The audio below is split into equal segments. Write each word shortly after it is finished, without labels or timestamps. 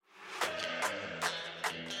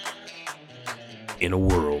In a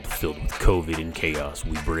world filled with COVID and chaos,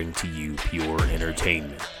 we bring to you pure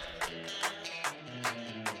entertainment.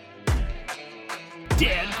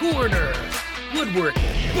 Dad Corner, woodworking,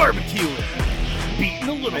 barbecuing, beating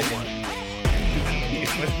the little one.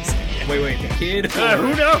 Wait, the kid?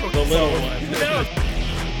 Who knows? The little one.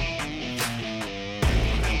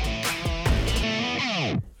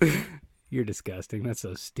 Who knows? You're disgusting. That's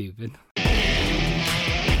so stupid.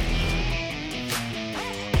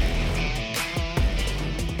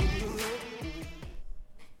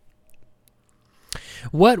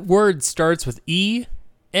 What word starts with E,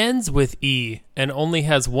 ends with E, and only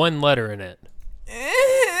has one letter in it?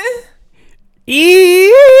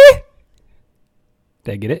 E.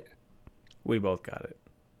 Did I get it? We both got it.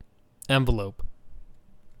 Envelope.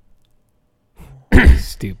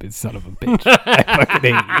 Stupid son of a bitch. I fucking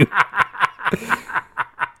hate you.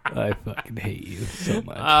 I fucking hate you so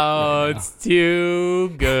much. Oh, right it's too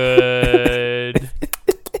good.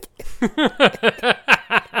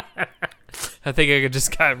 I think I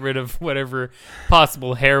just got rid of whatever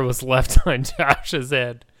possible hair was left on Josh's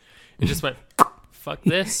head. It just went, fuck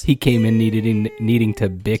this. He came in needing to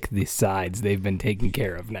bick the sides. They've been taken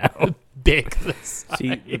care of now. Bick this.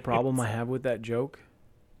 See, the problem I have with that joke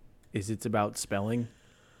is it's about spelling,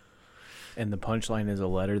 and the punchline is a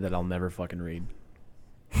letter that I'll never fucking read.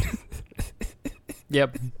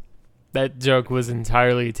 Yep. That joke was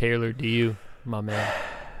entirely tailored to you, my man.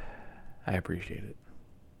 I appreciate it.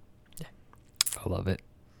 I love it.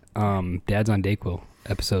 Dad's on Dayquil,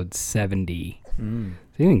 episode 70. Does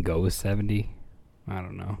he even go with 70? I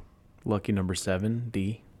don't know. Lucky number 7,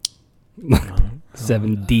 D.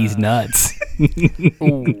 7 D's nuts.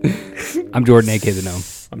 I'm Jordan, a.k.a. The Gnome.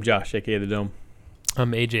 I'm Josh, a.k.a. The Dome.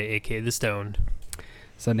 I'm AJ, a.k.a. The Stoned.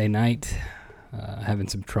 Sunday night, having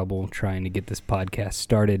some trouble trying to get this podcast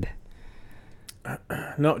started.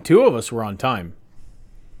 No, 2 of us were on time.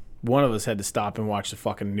 One of us had to stop and watch the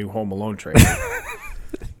fucking new Home Alone trailer.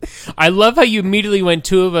 I love how you immediately, when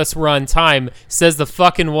 2 of us were on time, says the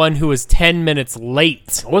fucking one who was 10 minutes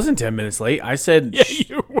late. I wasn't 10 minutes late. I said... Yeah,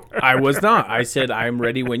 you were. I was not. I said, I'm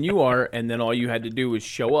ready when you are, and then all you had to do was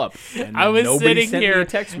show up. And I was nobody sitting sent here. me a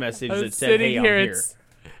text message I was that said, sitting hey, I'm here. here.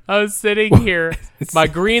 I was sitting here. My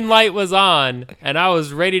green light was on, and I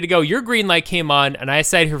was ready to go. Your green light came on, and I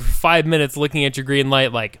sat here for 5 minutes looking at your green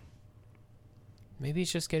light like, maybe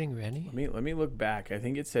he's just getting ready. Let me look back. I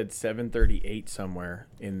think it said 7:38 somewhere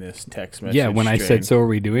in this text message. Yeah, when I string. said, so are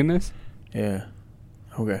we doing this? Yeah.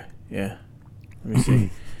 Okay. Yeah. Let me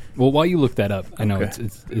see. Well, while you look that up, I know Okay.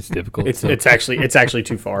 it's difficult. It's so it's actually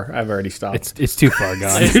too far. I've already stopped. it's too far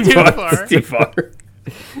gone. It's too far. It's too far.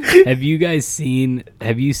 Have you seen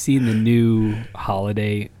the new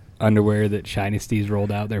holiday underwear that Shinesty's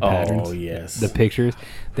rolled out, their patterns? Oh yes. The pictures.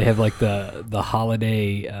 They have like the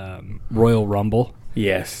holiday Royal Rumble,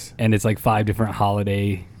 Yes. and it's like 5 different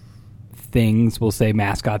holiday things, we'll say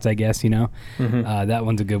mascots, I guess, you know. That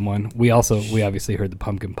one's a good one. We obviously heard the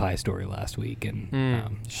pumpkin pie story last week,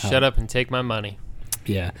 and Shut up and take my money.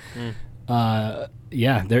 yeah.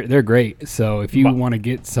 Yeah, they're great. So if you want to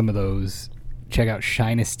get some of those, check out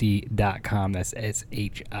shinesty.com. That's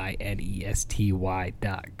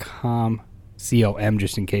SHINESTY.com. COM,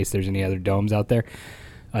 just in case there's any other domes out there.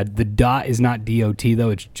 The dot is not DOT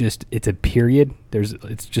though. It's a period.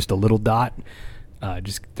 It's just a little dot.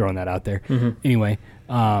 Just throwing that out there. Anyway,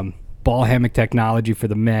 ball hammock technology for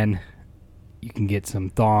the men. You can get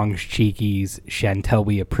some thongs, cheekies. Chantel,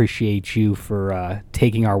 we appreciate you for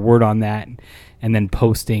taking our word on that and then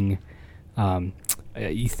posting. I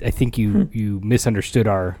think you misunderstood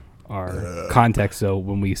our context. So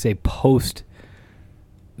when we say post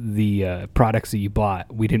the products that you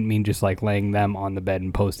bought, we didn't mean just like laying them on the bed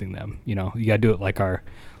and posting them. You know, you got to do it like our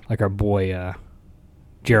boy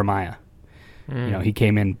Jeremiah. You know, he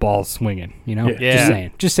came in balls swinging, you know? Yeah.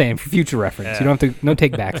 Just saying for future reference. You don't have to, no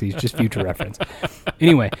take backsies, just future reference.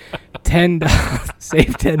 Anyway,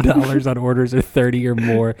 save $10 on orders of 30 or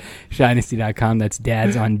more. Shinesty.com. That's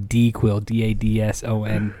Dad's on Dayquil,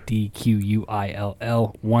 DADSONDQUILL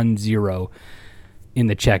 10 in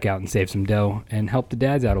the checkout and save some dough and help the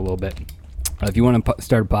dads out a little bit. If you want to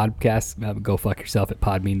start a podcast, go fuck yourself at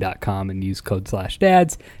podbean.com and use code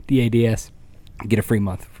 /dads, DADS. Get a free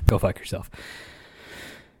month. Go fuck yourself.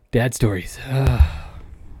 Dad stories.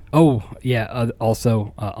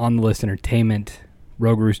 Also, On the List Entertainment,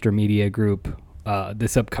 Rogue Rooster Media Group.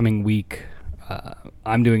 This upcoming week,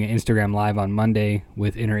 I'm doing an Instagram Live on Monday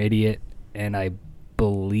with Inner Idiot and I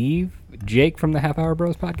believe Jake from the Half Hour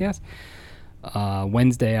Bros podcast.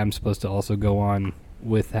 Wednesday, I'm supposed to also go on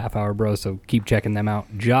with Half Hour Bros, so keep checking them out.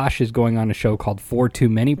 Josh is going on a show called 4 Too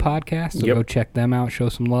Many Podcast, so go check them out, show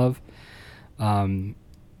some love.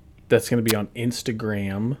 That's going to be on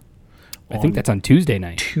Instagram. I think that's on Tuesday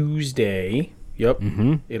night. Tuesday. Yep.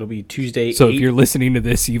 Mm-hmm. It'll be Tuesday. So 8. if you're listening to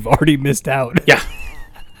this, you've already missed out. Yeah.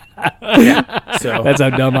 Yeah. So That's how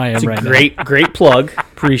dumb I am it's a right great plug.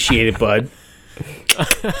 Appreciate it, bud.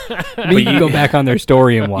 now. You can go back on their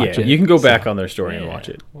story and watch Yeah, it. you can go back on their story and watch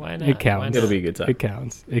it. Why not? It counts. Why It'll not? be a good time. It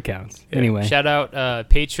counts. It counts. Anyway, Shout out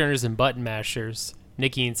Patreoners and Button Mashers,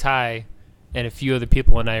 Nikki and Ty, and a few other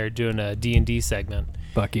people and I are doing a D&D segment.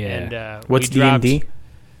 fuck yeah. And What's we dropped- D&D?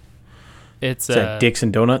 It's Is that Dicks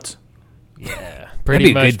and Donuts? yeah, be pretty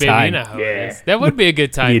a much, good baby. time. You know how Yeah. it is. That would be a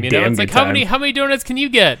good time. Be a You know, damn it's like good how time. many donuts can you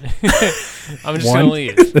get? I'm just One. gonna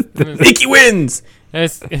leave. Nikki wins!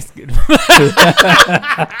 It's good.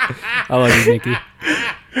 I love you, Nikki.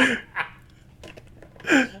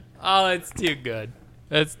 Oh, it's too good.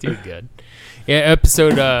 That's too good. Yeah,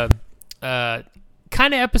 episode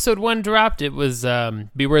kind of episode 1 dropped. It was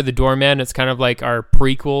Beware the Doorman. It's kind of like our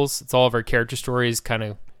prequels. It's all of our character stories kind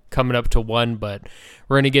of coming up to one, but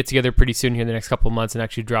we're going to get together pretty soon here in the next couple of months and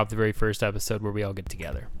actually drop the very first episode where we all get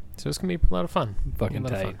together. So it's going to be a lot of fun. Fucking A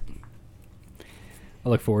lot of tight. fun. I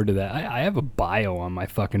look forward to that. I have a bio on my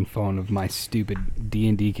fucking phone of my stupid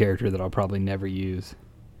D&D character that I'll probably never use,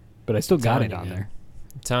 but I still got telling it you, on man. there.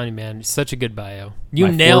 I'm telling you, man, it's such a good bio. You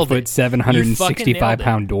My nailed 4 it. foot,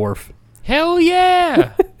 765-pound dwarf. Hell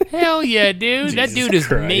yeah. Hell yeah, dude. That Jesus dude is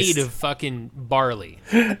Christ. made of fucking barley.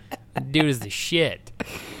 That dude is the shit.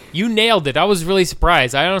 You nailed it. I was really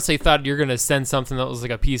surprised. I honestly thought you were going to send something that was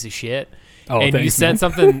like a piece of shit. Oh, and you thanks, sent man.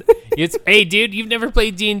 something. It's, hey, dude, you've never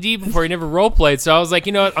played D&D before. You never role-played. So I was like,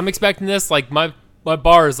 you know what? I'm expecting this. Like, my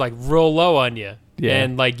bar is like real low on you. Yeah.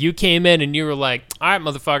 And like you came in and you were like, all right,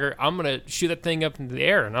 motherfucker, I'm going to shoot that thing up into the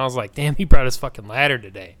air. And I was like, damn, he brought his fucking ladder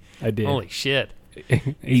today. I did. Holy shit.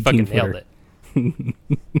 18 Fucking footer. nailed it.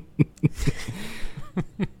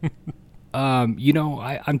 You know,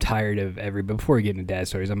 I'm tired of everybody. Before we get into dad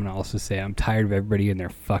stories, I'm going to also say I'm tired of everybody in their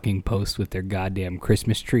fucking posts with their goddamn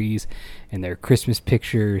Christmas trees and their Christmas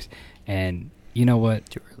pictures. And you know what?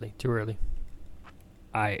 Too early. Too early.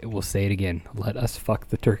 I will say it again. Let us fuck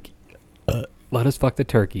the turkey. Let us fuck the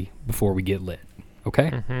turkey before we get lit.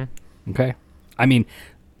 Okay? Mm-hmm. Okay? I mean,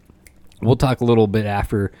 we'll talk a little bit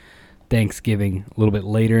after Thanksgiving, a little bit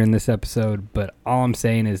later in this episode, but all I'm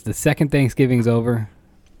saying is the second Thanksgiving's over,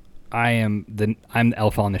 I'm the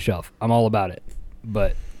elf on the shelf. I'm all about it.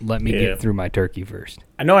 But let me Yeah. get through my turkey first.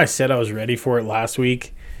 I know I said I was ready for it last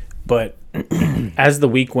week, but as the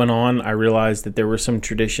week went on, I realized that there were some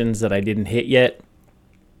traditions that I didn't hit yet.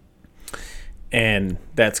 And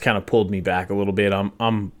that's kind of pulled me back a little bit.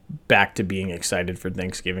 I'm back to being excited for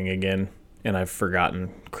Thanksgiving again, and I've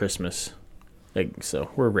forgotten Christmas.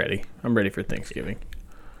 So we're ready. I'm ready for Thanksgiving.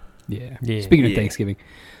 Yeah. Yeah. Speaking of Yeah. Thanksgiving,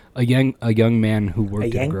 a young man who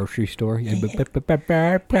worked at a grocery store. Take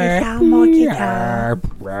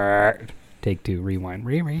 2,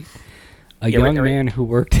 rewind. A young man who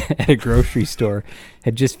worked at a grocery store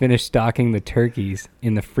had just finished stocking the turkeys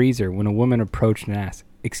in the freezer when a woman approached and asked,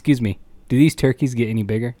 "Excuse me, do these turkeys get any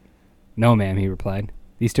bigger?" "No, ma'am," he replied.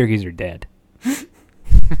 "These turkeys are dead."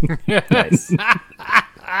 Nice.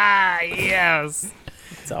 Ah, yes.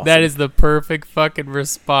 It's awesome. That is the perfect fucking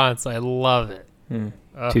response. I love it.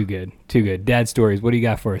 Too good. Too good. Dad stories. What do you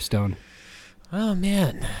got for us, Stone? Oh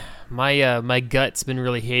man, my gut's been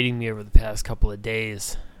really hating me over the past couple of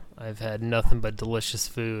days. I've had nothing but delicious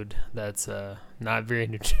food that's not very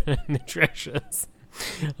nutritious.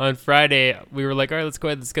 On Friday, we were like, all right, let's go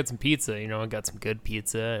ahead, let's get some pizza. You know, I got some good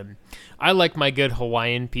pizza. And I like my good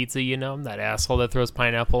Hawaiian pizza, you know. I'm that asshole that throws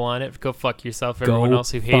pineapple on it. Go fuck yourself, everyone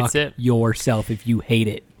else who hates it. yourself if you hate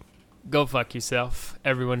it. Go fuck yourself,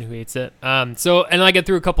 everyone who hates it. And I get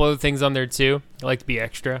through a couple other things on there too. I like to be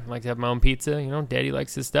extra. I like to have my own pizza. You know, Daddy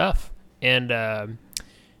likes his stuff. And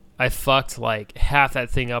I fucked like half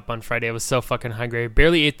that thing up on Friday. I was so fucking hungry. I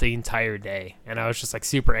barely ate the entire day. And I was just like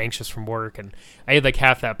super anxious from work. And I ate like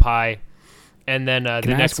half that pie. And then the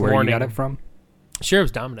Can I next ask where morning. you got it from? Sure, it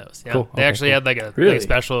was Domino's. Yeah. Cool. They Okay, actually cool. had like a Really?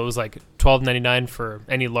 special. It was like $12.99 for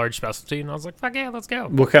any large specialty. And I was like, fuck yeah, let's go.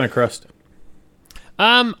 What kind of crust?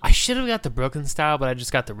 I should have got the Brooklyn style, but I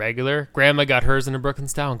just got the regular. Grandma got hers in a Brooklyn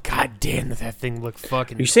style, and god damn, that thing looked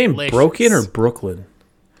fucking. Are you saying delicious. broken or Brooklyn?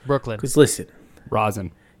 Brooklyn? Because listen,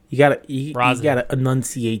 Rosin. you gotta Rosin.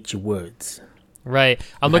 enunciate your words. Right.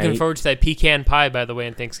 I'm looking Right. forward to that pecan pie, by the way,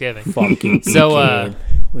 in Thanksgiving. Fucking So, pecan.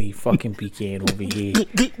 What you fucking pecan over here?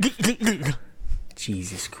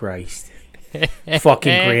 Jesus Christ!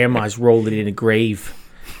 Fucking grandma's rolling in a grave.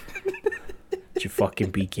 It's your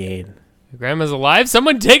fucking pecan. Grandma's alive.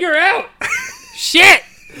 Someone take her out. Shit.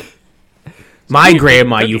 My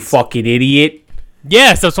grandma, you fucking idiot.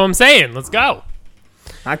 Yes, that's what I'm saying. Let's go.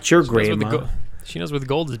 Not your She knows where the grandma. go- she knows where the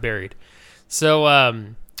gold is buried. So,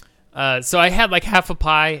 so I had like half a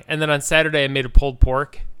pie, and then on Saturday I made a pulled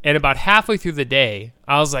pork. And about halfway through the day,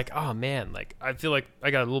 I was like, "Oh man, like I feel like I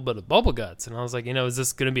got a little bit of bubble guts." And I was like, is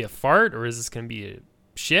this gonna be a fart or is this gonna be a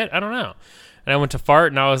shit? I don't know. And I went to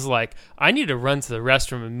fart, and I was like, I need to run to the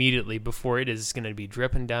restroom immediately before it is gonna be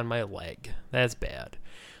dripping down my leg. That's bad.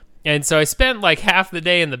 And so I spent like half the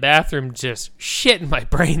day in the bathroom just shitting my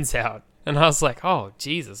brains out. And I was like, oh,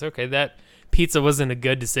 Jesus, okay, that pizza wasn't a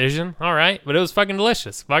good decision. All right, but it was fucking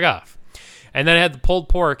delicious. Fuck off. And then I had the pulled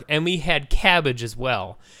pork, and we had cabbage as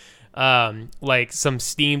well. Like some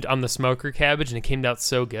steamed on the smoker cabbage, and it came out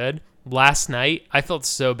so good. Last night, I felt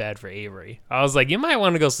so bad for Avery. I was like, you might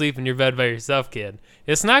want to go sleep in your bed by yourself, kid.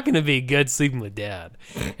 It's not going to be good sleeping with Dad.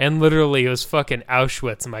 And literally, it was fucking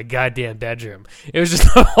Auschwitz in my goddamn bedroom. It was just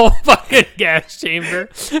a whole fucking gas chamber.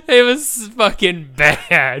 It was fucking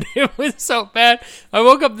bad. It was so bad. I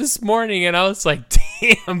woke up this morning, and I was like,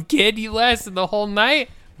 damn, kid, you lasted the whole night?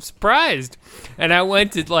 I'm surprised. And I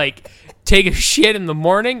went to, like, take a shit in the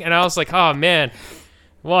morning, and I was like, oh, man.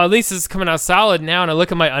 Well, at least it's coming out solid now. And I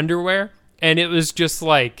look at my underwear, and it was just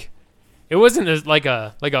like, it wasn't like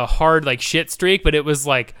a hard like shit streak, but it was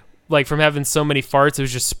like from having so many farts, it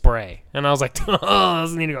was just spray. And I was like, oh,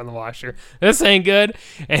 this need to go in the washer. This ain't good.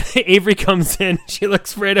 And Avery comes in, she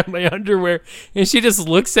looks right at my underwear, and she just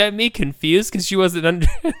looks at me confused because she wasn't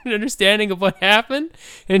understanding of what happened.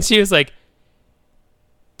 And she was like,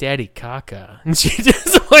 Daddy caca. And she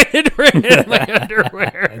just went right in my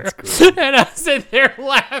underwear. That's cool. And I was sitting there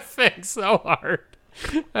laughing so hard.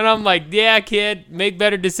 And I'm like, yeah, kid, make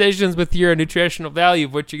better decisions with your nutritional value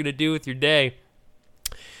of what you're going to do with your day.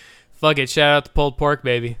 Fuck it. Shout out to pulled pork,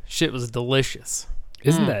 baby. Shit was delicious.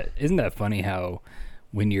 Isn't that funny how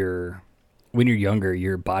when you're younger,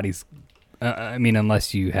 your body's, I mean,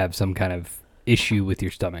 unless you have some kind of issue with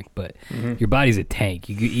your stomach, but your body's a tank.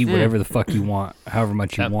 You can eat whatever the fuck you want, however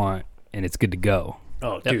much you want, and it's good to go.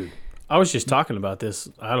 Oh, dude. I was just talking about this,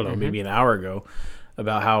 I don't know, maybe an hour ago,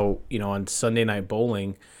 about how, on Sunday night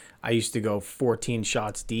bowling, I used to go 14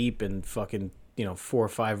 shots deep and fucking, 4 or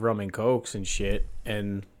 5 rum and cokes and shit,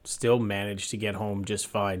 and still manage to get home just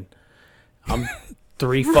fine. I'm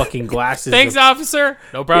 3 fucking glasses. Thanks, officer.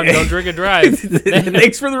 No problem. Don't drink and drive.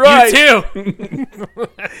 Thanks for the ride. You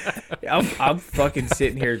too. I'm fucking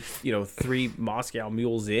sitting here, 3 Moscow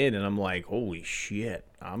mules in, and I'm like, holy shit,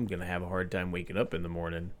 I'm gonna have a hard time waking up in the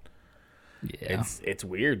morning. Yeah. It's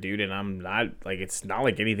weird, dude, and I'm not like, it's not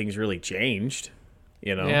like anything's really changed,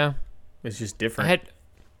 Yeah. It's just different.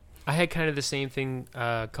 I had kind of the same thing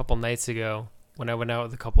a couple nights ago when I went out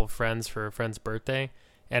with a couple of friends for a friend's birthday,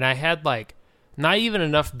 and I had like not even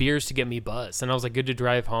enough beers to get me buzzed, and I was like good to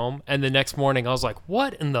drive home. And the next morning I was like,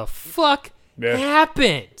 what in the fuck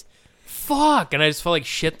happened? Fuck. And I just felt like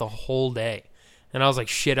shit the whole day, and I was like,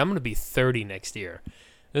 shit, I'm gonna be 30 next year.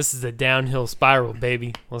 This is a downhill spiral,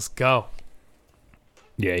 baby. Let's go.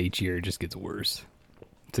 Yeah, each year it just gets worse.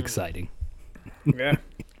 It's exciting. Yeah.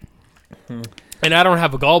 And I don't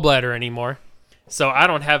have a gallbladder anymore, so I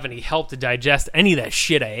don't have any help to digest any of that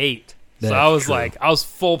shit I ate. So That's I was true. like, I was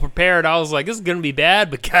full prepared. I was like, this is going to be bad,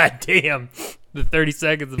 but goddamn, the 30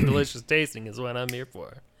 seconds of delicious tasting is what I'm here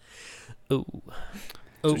for. Ooh.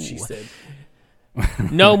 That's what she said.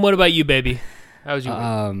 No, what about you, baby? How was your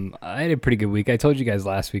week? I had a pretty good week. I told you guys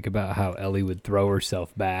last week about how Ellie would throw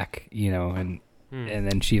herself back, and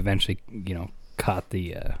then she eventually, caught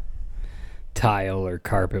the tile or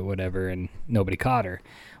carpet, whatever, and nobody caught her.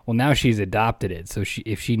 Well, now she's adopted it, so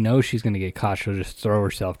if she knows she's going to get caught, she'll just throw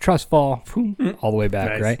herself, trust fall, all the way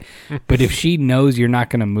back, Nice. right? But if she knows you're not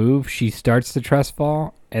going to move, she starts the trust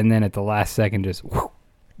fall, and then at the last second just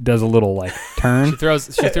does a little like turn. She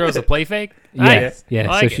throws a play fake? Yeah, Nice.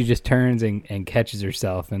 yeah. I So like she it. just turns and catches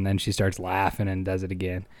herself, and then she starts laughing and does it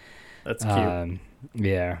again. That's cute.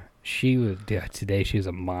 Yeah. She was today. She was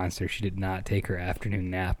a monster. She did not take her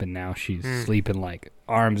afternoon nap, and now she's sleeping like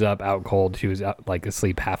arms up, out cold. She was out, like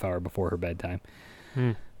asleep half hour before her bedtime.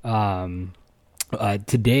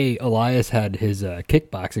 Today, Elias had his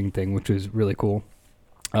kickboxing thing, which was really cool.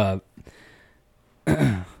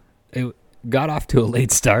 It got off to a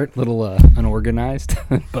late start, little unorganized,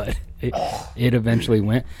 but it eventually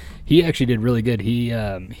went. He actually did really good.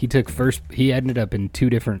 He took first. He ended up in 2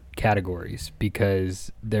 different categories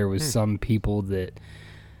because there was some people that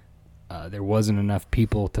there wasn't enough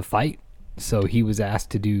people to fight, so he was asked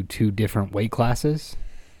to do 2 different weight classes.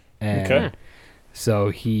 And Okay. so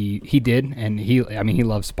he did, and he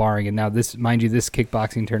loves sparring. And now this, mind you, this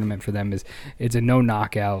kickboxing tournament for them it's a no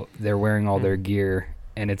knockout. They're wearing all their gear,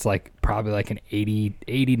 and it's like probably like an 80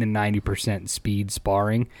 to 90% speed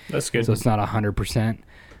sparring. That's good. So it's not 100%.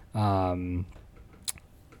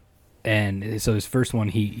 And so his first one,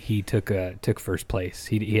 he took first place.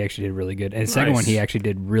 He actually did really good. And his second one, he actually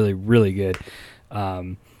did really, really good.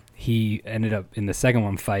 He ended up in the second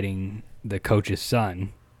one fighting the coach's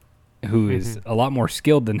son, who is a lot more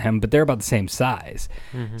skilled than him, but they're about the same size.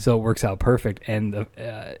 So it works out perfect. And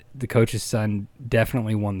the coach's son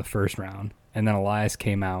definitely won the first round. And then Elias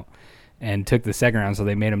came out and took the second round, so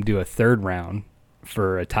they made him do a third round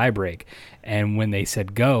for a tie break. And when they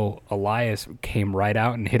said go, Elias came right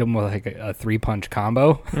out and hit him with like a 3-punch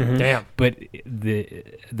combo. Damn. But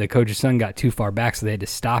the coach's son got too far back, so they had to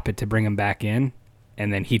stop it to bring him back in.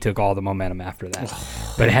 And then he took all the momentum after that.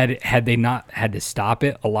 But had they not had to stop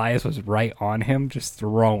it, Elias was right on him, just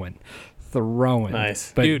throwing.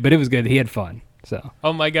 Nice. But Dude. but it was good. He had fun. So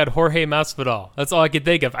Oh my God, Jorge Masvidal. That's all I could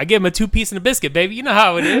think of. I gave him a 2-piece and a biscuit, baby. You know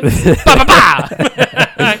how it is. Ba,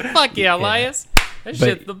 ba, ba. Fuck yeah, Elias. That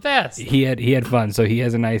shit's the best. he had fun. So he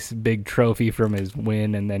has a nice big trophy from his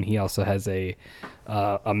win, and then he also has a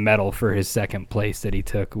medal for his second place that he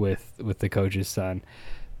took with the coach's son.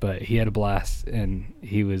 But he had a blast, and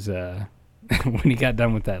he was when he got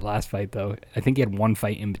done with that last fight, though, I think he had one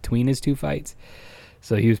fight in between his two fights,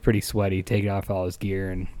 so he was pretty sweaty, taking off all his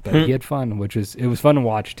gear, but he had fun, it was fun to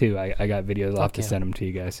watch too. I got videos. I'll have to send them to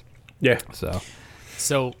you guys. Yeah.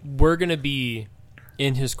 So we're going to be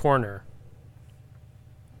in his corner,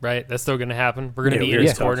 right? That's still going to happen? We're going to be in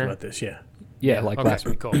his corner? About this, yeah. Yeah, like Okay, last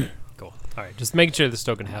week. cool. All right, just making sure this is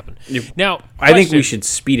still going to happen. Yep. Now, I think we question. should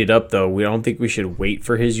speed it up, though. We don't think we should wait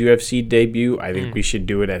for his UFC debut. I think we should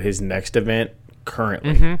do it at his next event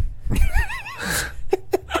currently.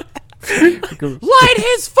 Light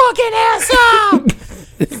his fucking ass up!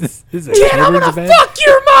 This is a Kid, I'm caterer's gonna event? fuck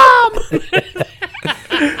your mom!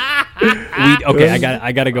 Okay,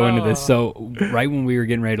 I got to go into this. So right when we were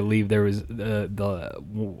getting ready to leave, there was the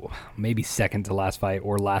maybe second to last fight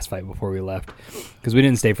or last fight before we left, because we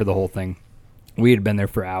didn't stay for the whole thing. We had been there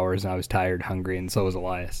for hours, and I was tired, hungry, and so was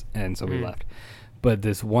Elias, and so we left. But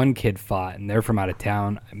this one kid fought, and they're from out of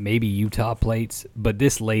town, maybe Utah plates. But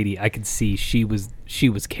this lady, I could see she was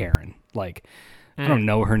Karen. Like, I don't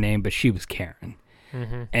know her name, but she was Karen.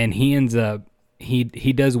 And he ends up he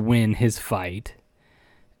does win his fight.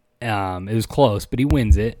 It was close, but he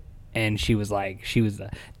wins it. And she was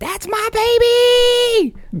that's my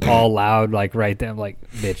baby, all loud, like right there. I'm like,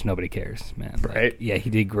 bitch, nobody cares, man. Like, Right? yeah, he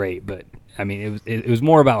did great, but I mean, it was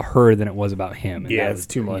more about her than it was about him. And Yeah, that it's was,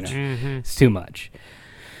 too much. It's too much.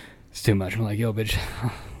 It's too much. I'm like, yo, bitch,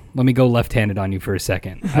 let me go left-handed on you for a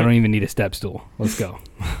second. I don't even need a step stool. Let's go.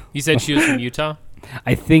 You said she was from Utah?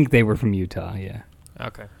 I think they were from Utah. Yeah.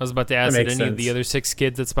 Okay. I was about to ask That if makes any of the sense. other 6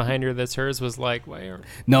 kids that's behind her that's hers was like, why are...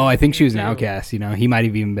 No, I think she was an outcast. You know, he might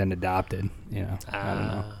have even been adopted. You know, I don't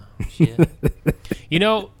know. Shit. You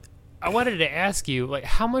know, I wanted to ask you, like,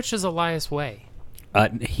 how much does Elias weigh?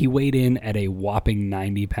 He weighed in at a whopping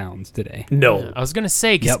 90 pounds today. No. I was going to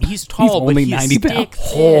say, because Yep. he's tall, He's but only he's 90 stick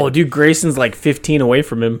pounds. Oh, dude, Grayson's like 15 away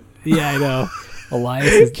from him. Yeah, I know. Elias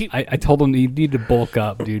is, I told him you need to bulk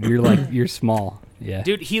up, dude. You're small. Yeah.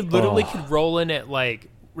 Dude, he literally could roll in at, like,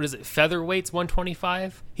 what is it, featherweight's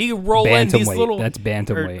 125? He could roll in these Bantamweight. little... That's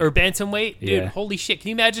bantamweight. Or bantamweight? Dude, Yeah. holy shit. Can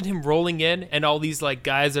you imagine him rolling in and all these, like,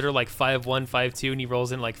 guys that are, like, 5'1", 5'2", and he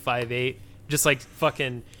rolls in, like, 5'8"? Just, like,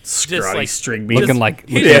 fucking... Just, Scrawny like... string beans. Looking like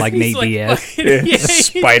he's Nate like Diaz. fucking- Yeah,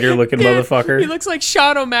 spider-looking motherfucker. He looks like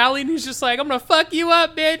Sean O'Malley, and he's just like, I'm gonna fuck you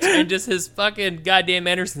up, bitch. And just his fucking goddamn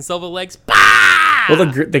Anderson Silva legs. Bah! Well,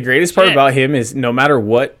 the greatest part Shit. about him is no matter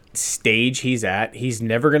what stage he's at, he's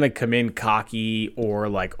never going to come in cocky or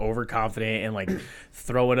like overconfident and like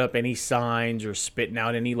throwing up any signs or spitting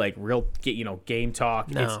out any like real game talk.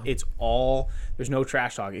 No. It's all, there's no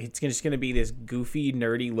trash talk. It's just going to be this goofy,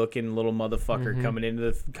 nerdy looking little motherfucker coming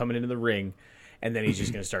into the ring, and then he's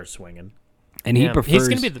just going to start swinging. And he Yeah, prefers he's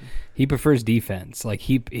gonna be the- he prefers defense. Like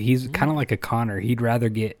he's kind of like a Connor. He'd rather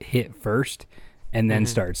get hit first and then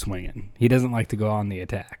start swinging. He doesn't like to go on the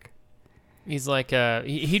attack. He's like,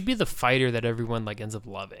 he'd be the fighter that everyone like ends up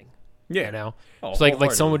loving. Yeah. You know? Oh, It's like someone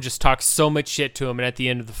wholeheartedly. would just talk so much shit to him, and at the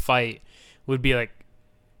end of the fight would be like,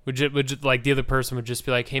 would like the other person would just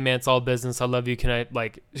be like, hey man, it's all business. I love you. Can I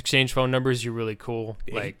like exchange phone numbers? You're really cool.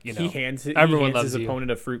 Like, you know, he hands everyone his loves you.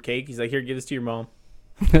 opponent a fruitcake. He's like, here, give this to your mom.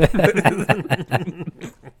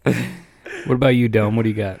 What about you, Dome? What do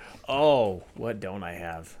you got? Oh, what don't I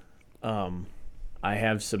have? I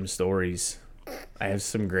have some stories. I have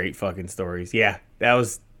some great fucking stories. Yeah, that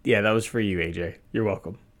was for you, AJ. You're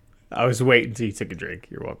welcome. I was waiting until you took a drink.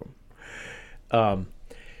 You're welcome.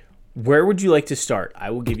 Where would you like to start? I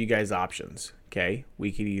will give you guys options. Okay,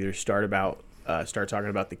 we could either start talking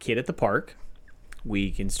about the kid at the park. We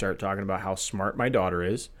can start talking about how smart my daughter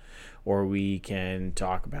is, or we can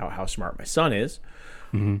talk about how smart my son is,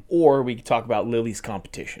 or we can talk about Lily's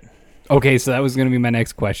competition. Okay, so that was going to be my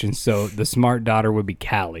next question. So the smart daughter would be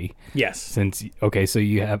Callie. Yes. So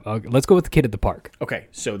you have. Let's go with the kid at the park. Okay,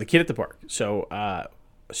 so the kid at the park. So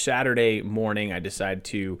Saturday morning, I decide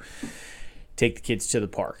to take the kids to the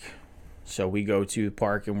park. So we go to the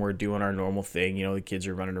park and we're doing our normal thing. You know, the kids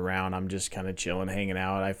are running around. I'm just kind of chilling, hanging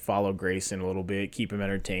out. I follow Grayson a little bit, keep him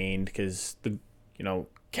entertained because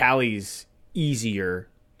Callie's easier.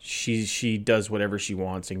 She does whatever she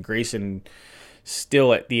wants, and Grayson,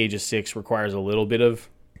 still at the age of 6, requires a little bit of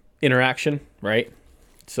interaction, right?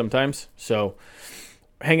 Sometimes. So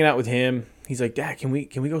hanging out with him, he's like, "Dad, can we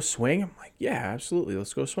go swing?" I'm like, "Yeah, absolutely.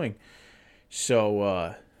 Let's go swing."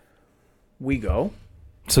 So we go.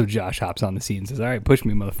 So Josh hops on the seat and says, "All right, push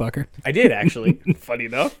me, motherfucker." I did actually. Funny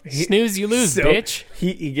enough. Snooze, you lose, bitch.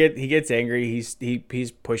 He gets angry.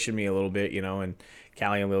 He's pushing me a little bit, and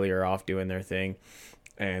Callie and Lily are off doing their thing,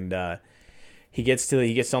 and he gets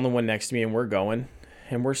on the one next to me, and we're going,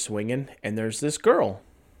 and we're swinging, and there's this girl.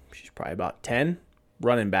 She's probably about 10,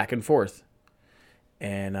 running back and forth,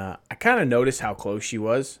 and I kind of noticed how close she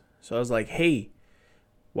was, so I was like, "Hey,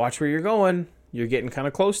 watch where you're going. You're getting kind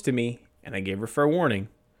of close to me." And I gave her fair warning.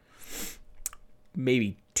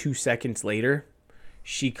 Maybe 2 seconds later,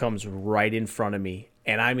 she comes right in front of me.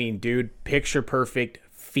 And I mean, dude, picture perfect,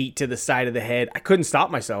 feet to the side of the head. I couldn't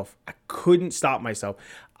stop myself.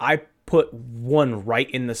 I put one right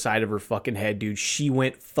in the side of her fucking head, dude. She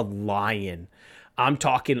went flying. I'm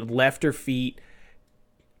talking left her feet,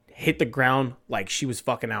 hit the ground like she was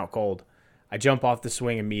fucking out cold. I jump off the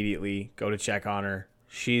swing immediately, go to check on her.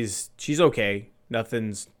 She's okay.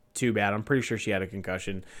 Nothing's too bad. I'm pretty sure she had a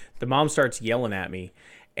concussion. The mom starts yelling at me,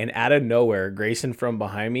 and out of nowhere, Grayson from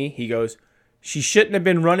behind me, he goes, "She shouldn't have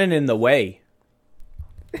been running in the way."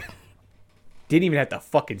 Didn't even have to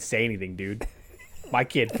fucking say anything, dude. My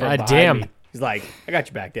kid from behind me, he's like, "I got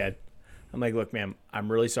your back, Dad." I'm like, "Look, ma'am,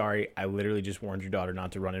 I'm really sorry. I literally just warned your daughter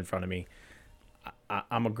not to run in front of me.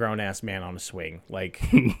 I'm a grown-ass man on a swing. Like,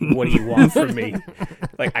 what do you want from me?"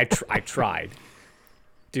 Like, I tried.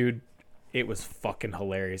 Dude, it was fucking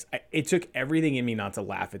hilarious. It took everything in me not to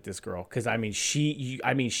laugh at this girl, because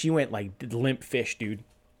she went like limp fish, dude.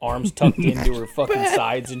 Arms tucked into her fucking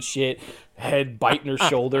sides and shit, head biting her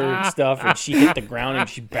shoulder and stuff, and she hit the ground and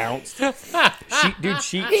she bounced.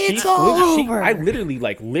 It's over. I literally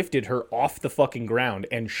like lifted her off the fucking ground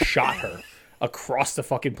and shot her across the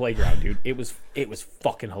fucking playground, dude. It was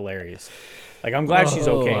fucking hilarious. Like, I'm glad she's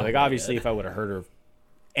okay. Like, obviously, if I would have hurt her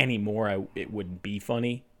any more, it wouldn't be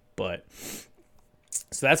funny. But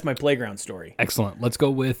so that's my playground story. Excellent. Let's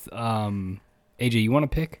go with AJ. You want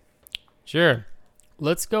to pick? Sure.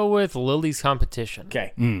 Let's go with Lily's competition.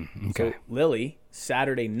 Okay. Okay. So Lily,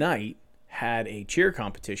 Saturday night, had a cheer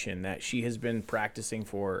competition that she has been practicing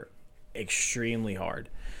for extremely hard.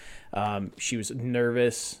 She was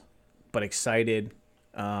nervous but excited.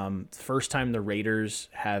 First time the Raiders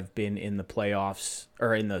have been in the playoffs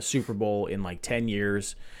or in the Super Bowl in like 10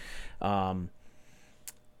 years.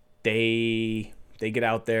 They get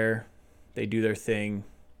out there, they do their thing,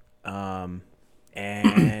 and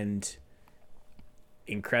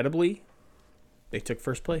incredibly, they took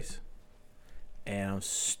first place. And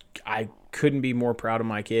I couldn't be more proud of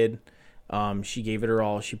my kid. She gave it her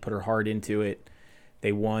all. She put her heart into it.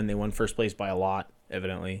 They won. They won first place by a lot,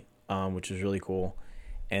 evidently, which was really cool.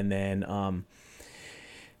 And then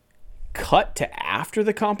cut to after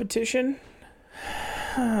the competition.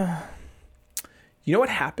 You know what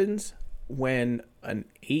happens when an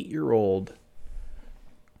 8-year-old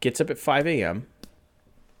gets up at 5 a.m.,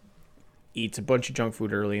 eats a bunch of junk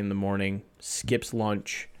food early in the morning, skips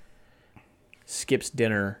lunch, skips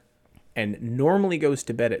dinner, and normally goes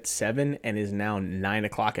to bed at 7 and is now 9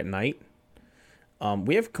 o'clock at night?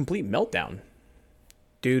 We have a complete meltdown.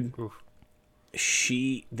 Dude,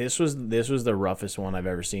 this was the roughest one I've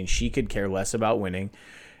ever seen. She could care less about winning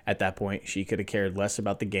at that point. She could have cared less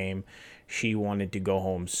about the game. She wanted to go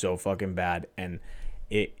home so fucking bad. And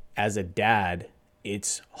as a dad,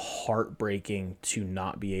 it's heartbreaking to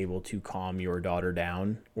not be able to calm your daughter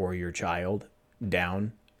down or your child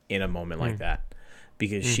down in a moment like that.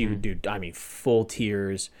 Because she would do, full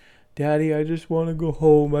tears. "Daddy, I just want to go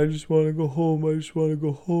home. I just want to go home. I just want to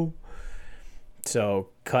go home." So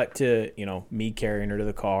cut to, me carrying her to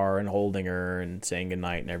the car and holding her and saying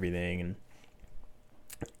goodnight and everything. And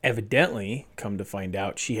evidently, come to find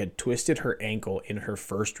out, she had twisted her ankle in her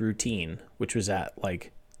first routine, which was at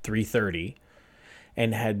like 3:30,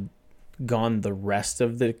 and had gone the rest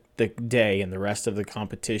of the day and the rest of the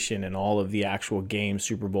competition and all of the actual game,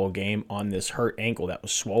 Super Bowl game, on this hurt ankle that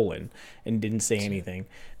was swollen and didn't say anything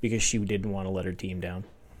because she didn't want to let her team down.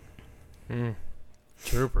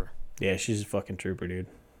 Trooper. Yeah, she's a fucking trooper, dude.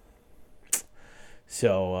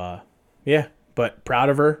 So, yeah, but proud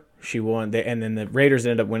of her. She won. And then the Raiders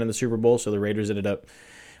ended up winning the Super Bowl, so the Raiders ended up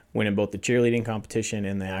winning both the cheerleading competition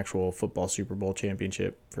and the actual football Super Bowl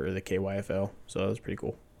championship for the KYFL. So that was pretty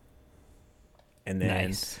cool. And then,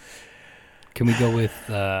 Nice. Can we go with,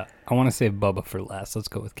 I want to save Bubba for last. Let's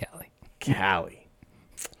go with Callie. Callie.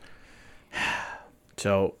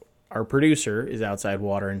 So our producer is outside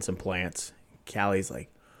watering some plants. Callie's like,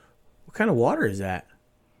 what kind of water is that?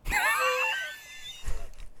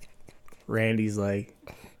 Randy's like,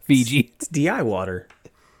 Fiji. it's DI water.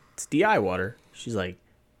 It's DI water. She's like,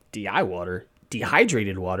 DI water?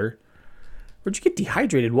 Dehydrated water? Where'd you get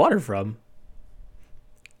dehydrated water from?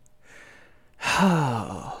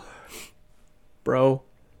 Bro,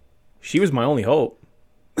 she was my only hope.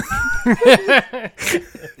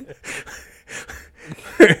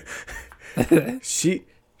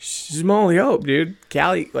 She's my only hope, dude.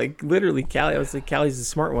 Callie, like literally Callie, I was like, Callie's the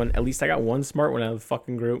smart one. At least I got one smart one out of the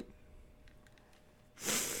fucking group.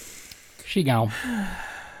 She gone.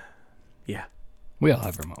 Yeah. We all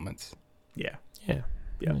have our moments. Yeah. Yeah.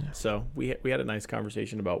 Yeah. So we had a nice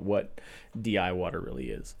conversation about what DI water really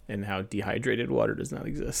is and how dehydrated water does not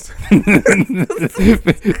exist.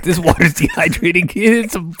 This water's dehydrating, kid.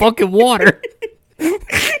 It's some fucking water.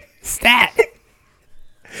 Stat.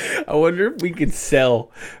 I wonder if we could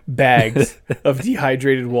sell bags of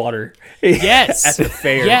dehydrated water. Yes. At the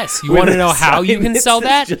fair. Yes. You with want to a know how you sign can that sell says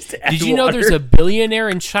that? just add Did you know there's water? a billionaire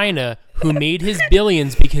in China who made his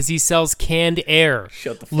billions because he sells canned air?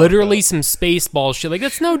 Shut the fuck Literally up. some space ball shit. Like,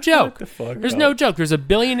 that's no joke. the fuck There's up. no joke. There's a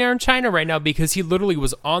billionaire in China right now because he literally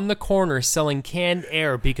was on the corner selling canned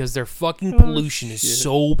air because their fucking pollution is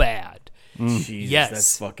so bad. Jesus, that's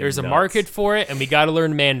Yes. fucking There's a nuts. market for it, and we got to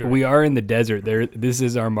learn Mandarin. We are in the desert. This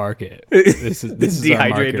is our market. This is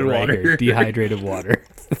Dehydrated our market water. Right here. Dehydrated water.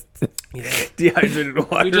 Dehydrated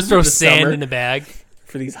water. We just for throw the sand summer, in a bag.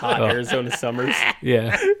 for these hot Arizona summers.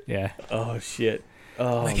 Yeah. Yeah. Oh shit.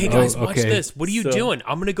 Oh, Like, hey no. guys, watch okay. this. What are you So- doing?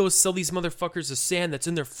 I'm gonna go sell these motherfuckers the sand that's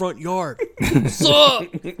in their front yard. Sup?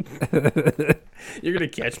 You're gonna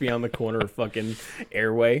catch me on the corner of fucking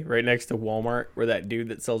Airway right next to Walmart where that dude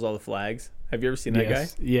that sells all the flags. Have you ever seen that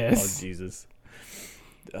Yes. guy? Yes. Oh Jesus.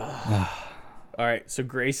 Ugh. All right, so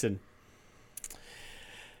Grayson.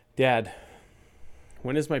 Dad,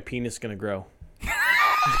 when is my penis gonna grow?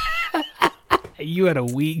 You had a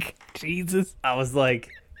week. Jesus. I was like,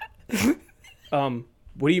 what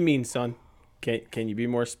do you mean, son? Can you be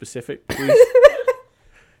more specific, please?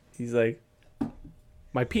 He's like,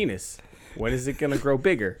 my penis. When is it gonna grow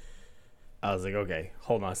bigger? I was like, okay,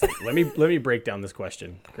 hold on a second. Let me break down this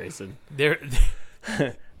question, Grayson. There,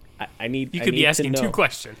 I need. you I could need be to asking know. two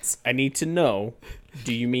questions. I need to know.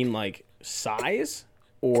 Do you mean like size,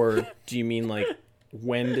 or do you mean like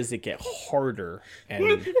when does it get harder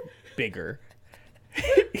and bigger?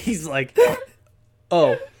 He's like,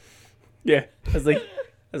 oh, yeah. I was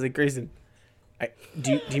like, Grayson,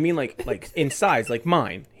 do you mean like in size, like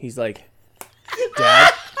mine? He's like,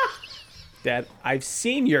 Dad, I've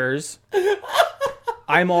seen yours.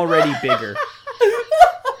 I'm already bigger.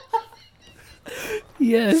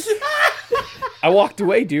 Yes. I walked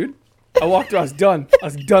away, dude. I walked away. I was done. I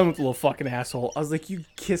was done with the little fucking asshole. I was like, you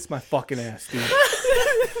kiss my fucking ass, dude.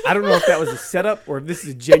 I don't know if that was a setup or if this is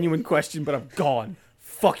a genuine question, but I'm gone.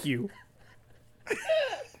 Fuck you.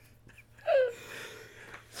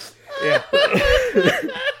 Yeah.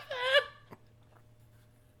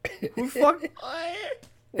 Who fuck?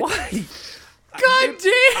 Why? God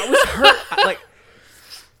damn! I was hurt.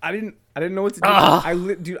 I didn't know what to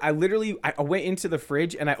do. Dude, I literally went into the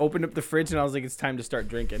fridge and I opened up the fridge and I was like, it's time to start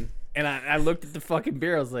drinking. And I looked at the fucking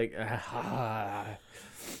beer. I was like,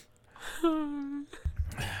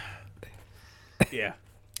 yeah.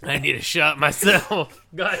 I need a shot myself.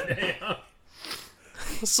 God damn.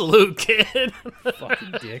 Salute, kid.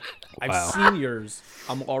 Fucking dick. Wow. I've seen yours.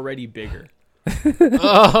 I'm already bigger. Fuck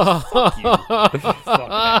you. Fucking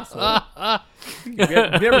asshole.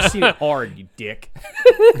 You've never seen it hard, you dick.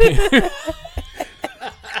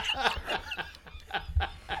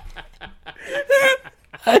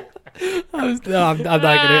 I'm not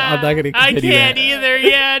gonna. I continue can't that. either.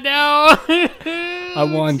 Yeah, no. I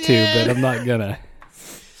want to, but I'm not gonna.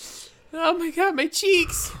 Oh my god, my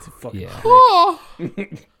cheeks. Fucking Yeah. Oh.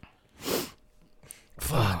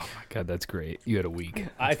 Oh my god, that's great. You had a week.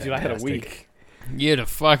 I had a Fantastic. week. You had a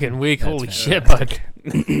fucking week. Holy That's shit, bud.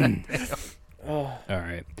 All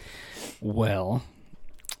right. Well,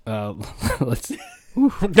 let's.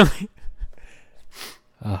 You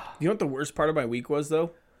know what the worst part of my week was,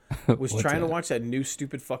 though? Was What's trying to that? watch that new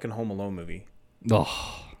stupid fucking Home Alone movie.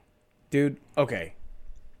 Oh, Dude, okay.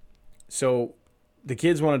 So, the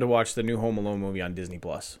kids wanted to watch the new Home Alone movie on Disney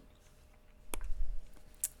Plus.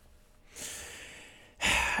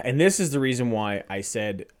 And this is the reason why I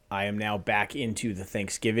said I am now back into the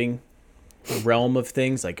Thanksgiving realm of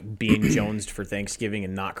things, like being jonesed for Thanksgiving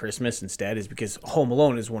and not Christmas instead, is because Home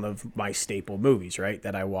Alone is one of my staple movies, right,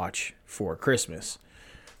 that I watch for Christmas.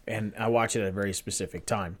 And I watch it at a very specific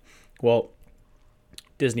time. Well,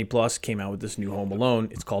 Disney Plus came out with this new Home Alone.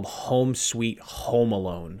 It's called Home Sweet Home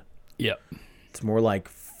Alone. yep. It's more like,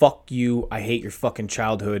 fuck you, I hate your fucking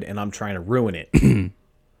childhood, and I'm trying to ruin it.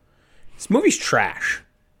 This movie's trash.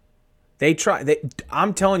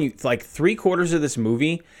 I'm telling you, like 3/4 of this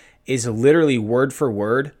movie is literally word for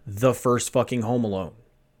word the first fucking Home Alone.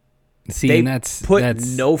 See, They and that's put that's,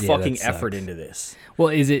 no yeah, fucking that effort sucks. into this. Well,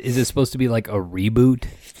 is it supposed to be like a reboot?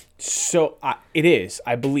 So it is,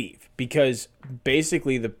 I believe, because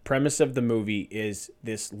basically the premise of the movie is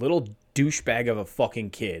this little douchebag of a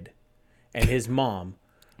fucking kid and his mom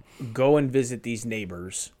go and visit these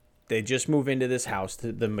neighbors. They just move into this house,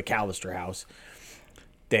 the McAllister house.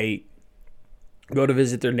 They go to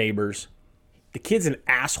visit their neighbors. The kid's an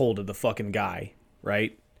asshole to the fucking guy,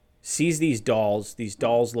 right? Sees these dolls. These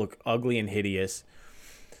dolls look ugly and hideous.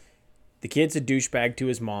 The kid's a douchebag to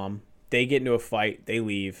his mom. They get into a fight. They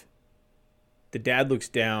leave. The dad looks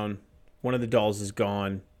down. One of the dolls is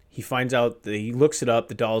gone. He finds out, he looks it up.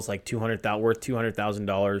 The doll's like worth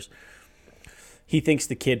 $200,000. He thinks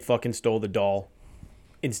the kid fucking stole the doll.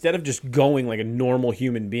 Instead of just going like a normal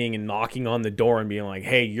human being and knocking on the door and being like,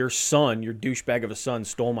 hey, your douchebag of a son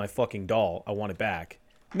stole my fucking doll. I want it back.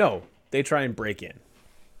 No, they try and break in.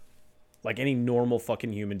 Like any normal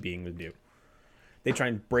fucking human being would do. They try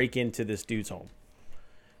and break into this dude's home.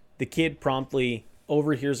 The kid promptly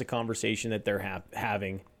overhears a conversation that they're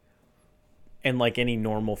having. And like any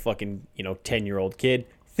normal fucking, 10-year-old kid,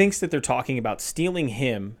 thinks that they're talking about stealing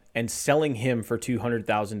him and selling him for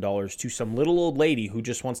 $200,000 to some little old lady who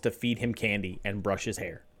just wants to feed him candy and brush his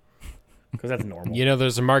hair. Because that's normal.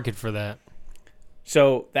 There's a market for that.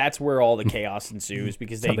 So that's where all the chaos ensues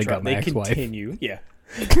because how they got my they ex-wife. continue. Yeah.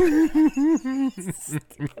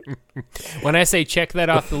 When I say check that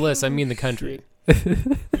off the list, I mean the country.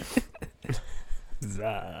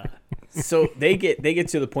 So they get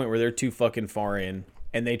to the point where they're too fucking far in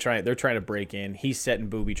and they're trying to break in. He's setting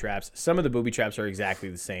booby traps. Some of the booby traps are exactly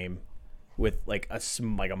the same with like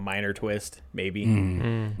a minor twist maybe.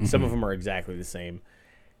 Some of them are exactly the same.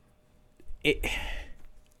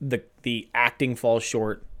 The acting falls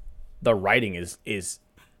short. The writing is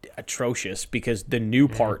atrocious because the new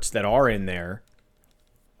parts that are in there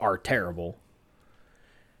are terrible.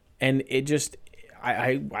 And it just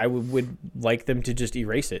I would like them to just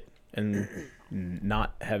erase it and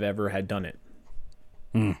not have ever had done it.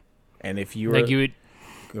 And if you were Like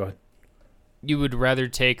go ahead. you would rather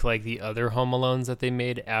take like the other Home Alones that they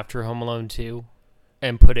made after Home Alone 2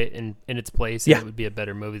 and put it in its place, and Yeah. it would be a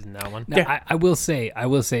better movie than that one. Now, Yeah. I will say,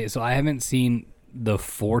 so I haven't seen the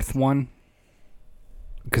fourth one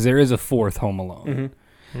because there is a fourth Home Alone.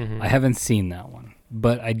 I haven't seen that one,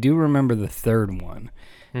 but I do remember the third one,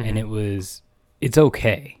 and it's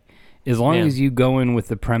okay. As long Yeah. as you go in with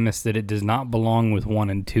the premise that it does not belong with 1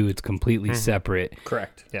 and 2, it's completely separate.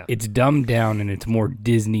 Correct. Yeah. It's dumbed down and it's more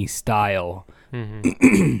Disney style than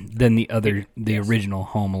the original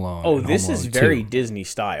Home Alone. Oh, and this Home is Alone very 2. Disney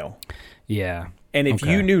style. Yeah. And if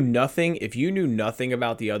Okay. you knew nothing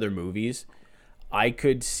about the other movies, I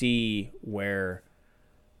could see where,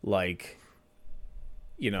 like,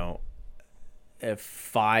 a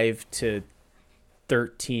 5 to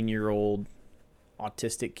 13-year-old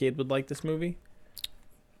autistic kid would like this movie.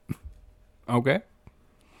 Okay.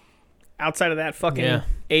 Outside of that fucking Yeah.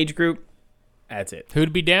 age group, that's it.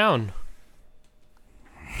 Who'd be down?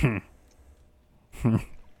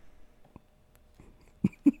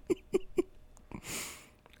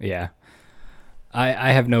 Yeah.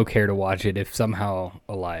 I have no care to watch it if somehow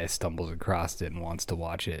Elias stumbles across it and wants to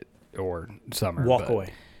watch it, or Summer. Walk but away.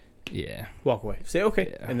 Yeah. Walk away. Say okay,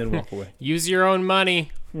 Yeah. and then walk away. Use your own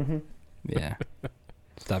money. Yeah.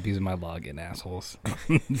 Stop using my login, assholes.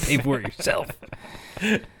 Pay for it yourself.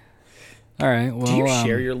 All right. Well, Do you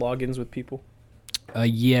share your logins with people?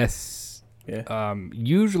 yes. Yeah.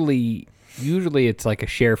 Usually it's like a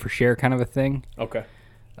share for share kind of a thing. Okay.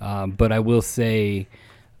 But I will say,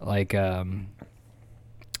 like,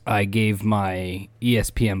 I gave my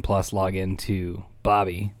ESPN Plus login to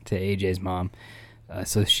Bobby, to AJ's mom,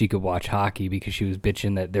 so she could watch hockey because she was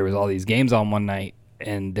bitching that there was all these games on one night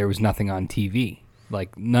and there was nothing on TV.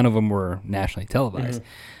 Like, none of them were nationally televised.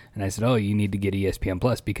 And I said, oh, you need to get ESPN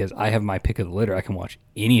Plus because I have my pick of the litter. I can watch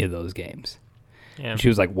any of those games. Yeah. And she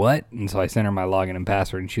was like, what? And so I sent her my login and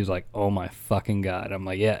password, and she was like, oh, my fucking God. I'm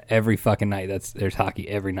like, yeah, every fucking night. There's hockey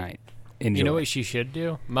every night. Enjoy. You know what she should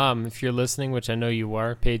do? Mom, if you're listening, which I know you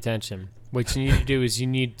are, pay attention. What you need to do is you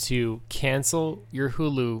need to cancel your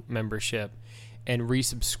Hulu membership and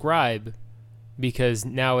resubscribe because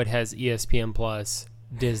now it has ESPN Plus,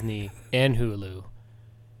 Disney, and Hulu.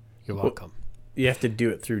 You're welcome. You have to do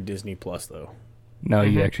it through Disney Plus, though. No,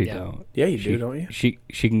 you actually Yeah. don't. Yeah, you do, don't you? She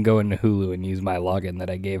can go into Hulu and use my login that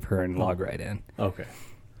I gave her and log right in. Okay.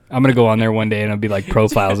 I'm going to go on there one day and it'll be like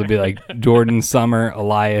profiles. It'll be like Jordan, Summer,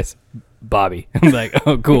 Elias, Bobby. I'm like,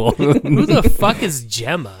 oh, cool. Who the fuck is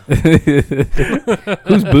Gemma?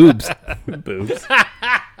 Who's boobs? Boobs.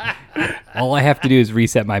 All I have to do is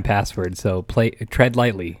reset my password. So tread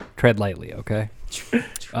lightly, okay?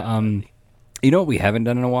 You know what we haven't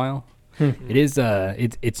done in a while? It is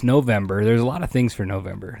it's November. There's a lot of things for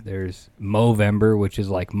November. There's Movember, which is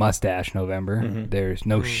like mustache November. There's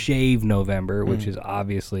no shave November, which is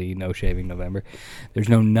obviously no shaving November. There's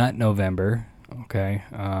no nut November. Okay.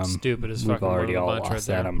 Stupid as We've fucking already all bunch lost right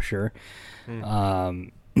that, there. I'm sure.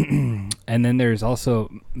 And then there's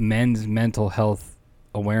also Men's Mental Health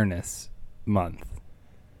Awareness Month.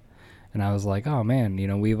 And I was like, oh, man, you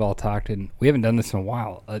know, we've all talked, and we haven't done this in a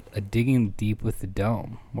while, a digging deep with the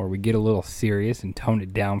dome, where we get a little serious and tone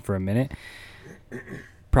it down for a minute,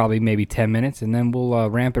 probably maybe 10 minutes, and then we'll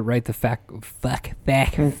ramp it right to fuck. See what?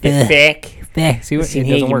 It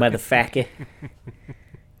doesn't work. Motherfucker.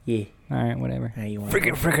 Yeah. All right, whatever. How you want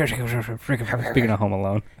Speaking of Home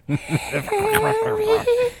Alone.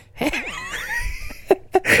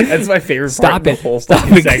 That's my favorite part Stop of the it. whole Stop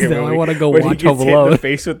fucking it, 'cause second now I movie. wanna go When he watch gets Home hit in Alone. the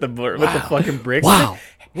face with the fucking bricks. Wow.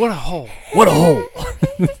 What a hole. What a hole.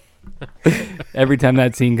 Every time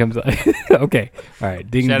that scene comes up. Okay. All right.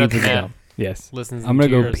 Digging Shout out deep to into the Matt. dome. Yes. Listens I'm going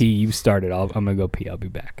to to go yours. pee. You started. I'm going to go pee. I'll be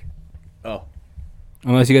back. Oh.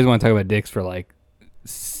 Unless you guys want to talk about dicks for like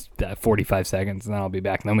 45 seconds, and then I'll be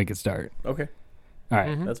back, and then we can start. Okay. All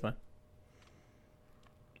right. That's fine.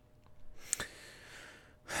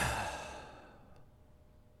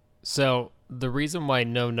 So the reason why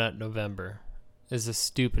No Nut November is the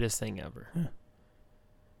stupidest thing ever.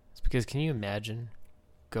 It's because can you imagine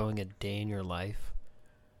going a day in your life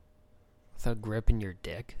without gripping your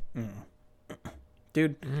dick?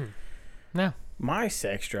 Dude, No. my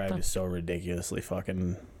sex drive is so ridiculously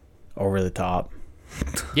fucking over the top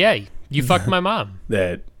Yeah, you fucked my mom.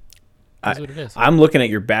 that That's what it is. I'm looking at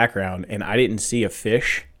your background and I didn't see a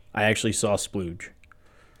fish. I actually saw splooge.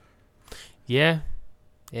 Yeah.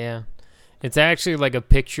 Yeah. It's actually like a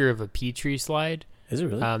picture of a Petri slide. Is it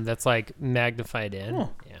really? That's like magnified in.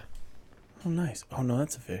 Oh. Yeah. Oh, nice. Oh, no,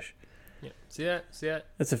 that's a fish. Yeah. See that? See that?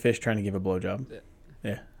 That's a fish trying to give a blowjob. Yeah.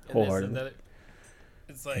 Yeah, And this wholeheartedly. another-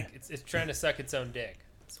 It's like it's trying to suck its own dick.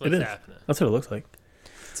 That's It what's is. happening. That's what it looks like.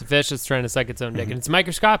 It's a fish that's trying to suck its own dick, and it's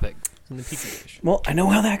microscopic. It's in the petri dish. Well, I know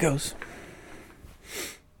how that goes.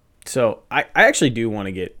 So I actually do want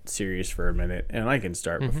to get serious for a minute, and I can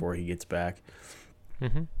start before he gets back.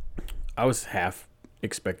 Mm-hmm. I was half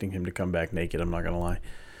expecting him to come back naked. I'm not gonna lie.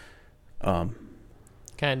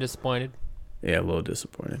 Kind of disappointed. Yeah, a little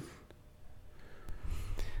disappointed.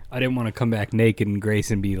 I didn't want to come back naked and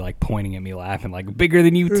Grayson be like pointing at me laughing like, bigger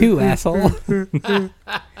than you too, asshole.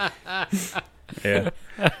 Yeah.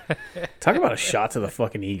 Talk about a shot to the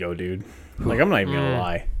fucking ego, dude. Like, I'm not even gonna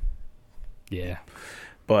lie. Yeah.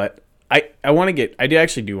 But I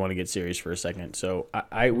actually do want to get serious for a second. So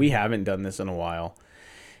we haven't done this in a while,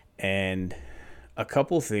 and a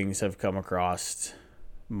couple things have come across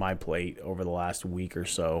my plate over the last week or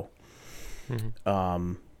so.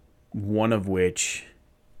 One of which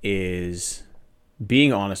is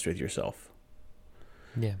being honest with yourself.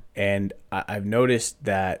 Yeah. And I've noticed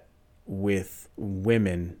that with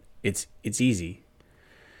women, it's easy.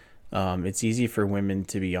 It's easy for women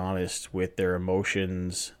to be honest with their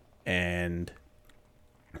emotions and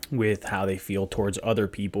with how they feel towards other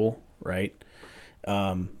people, right?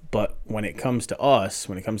 But when it comes to us,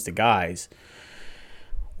 when it comes to guys,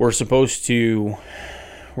 we're supposed to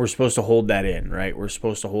hold that in, right? We're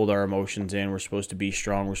supposed to hold our emotions in. We're supposed to be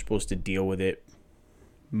strong. We're supposed to deal with it,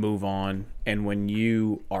 move on. And when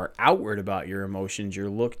you are outward about your emotions, you're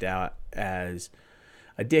looked at as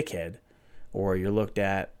a dickhead, or you're looked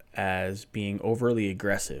at as being overly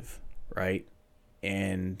aggressive, right?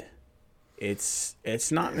 And it's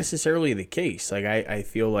not necessarily the case. Like I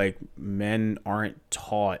feel like men aren't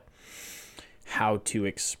taught how to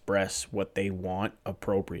express what they want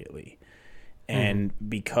appropriately. And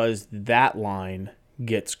because that line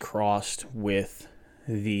gets crossed with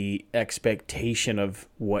the expectation of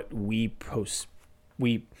what we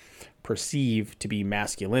perceive to be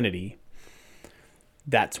masculinity,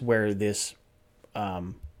 that's where this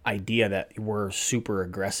idea that we're super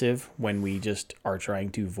aggressive when we just are trying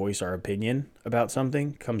to voice our opinion about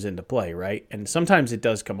something comes into play, right? And sometimes it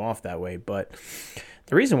does come off that way, but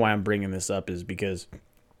the reason why I'm bringing this up is because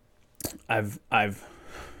I've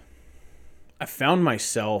found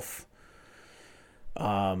myself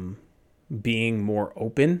being more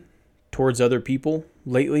open towards other people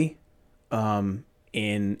lately,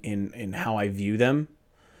 in how I view them,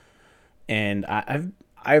 and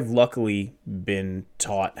I've luckily been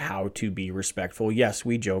taught how to be respectful. Yes,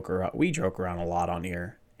 we joke around a lot on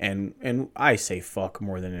here, and I say fuck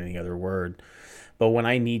more than any other word, but when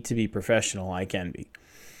I need to be professional, I can be,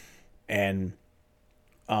 and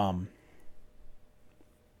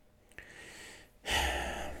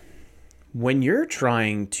when you're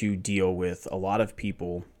trying to deal with a lot of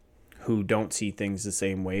people who don't see things the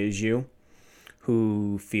same way as you,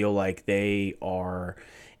 who feel like they are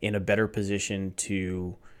in a better position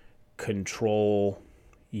to control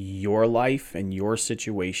your life and your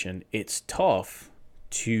situation, it's tough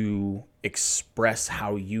to express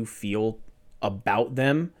how you feel about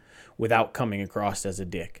them without coming across as a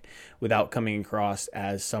dick, without coming across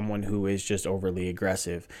as someone who is just overly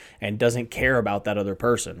aggressive and doesn't care about that other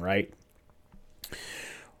person, right?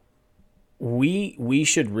 We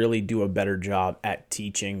should really do a better job at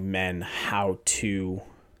teaching men how to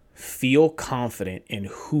feel confident in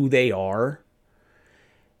who they are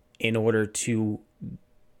in order to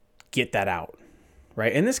get that out,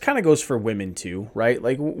 right? And this kind of goes for women too, right?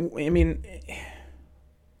 Like, I mean,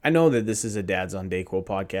 I know that this is a Dads on Dayquil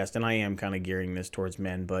podcast, and I am kind of gearing this towards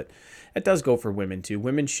men, but it does go for women too.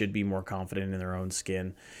 Women should be more confident in their own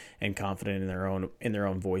skin and confident in their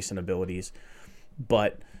own voice and abilities.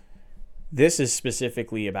 But this is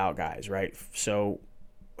specifically about guys, right? So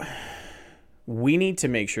we need to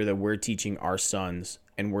make sure that we're teaching our sons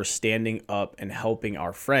and we're standing up and helping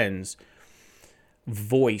our friends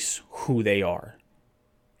voice who they are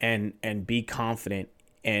and be confident.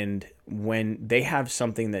 And when they have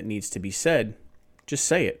something that needs to be said, just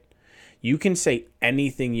say it. You can say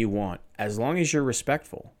anything you want as long as you're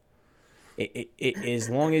respectful. As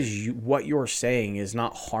long as what you're saying is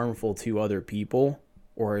not harmful to other people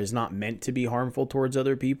or is not meant to be harmful towards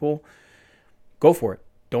other people, go for it.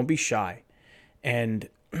 Don't be shy. And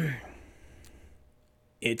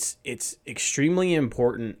it's extremely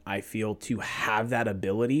important, I feel, to have that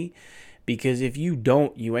ability, because if you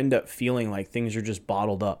don't, you end up feeling like things are just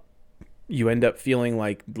bottled up. You end up feeling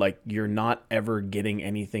like you're not ever getting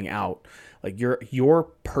anything out. Like your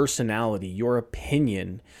personality, your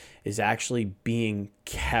opinion is actually being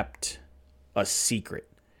kept a secret.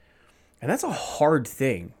 And that's a hard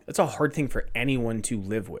thing. That's a hard thing for anyone to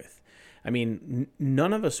live with. I mean,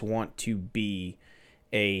 none of us want to be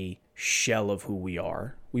a shell of who we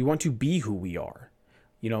are. We want to be who we are.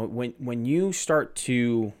 You know, when you start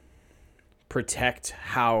to protect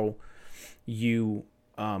how you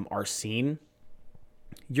are seen,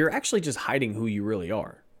 you're actually just hiding who you really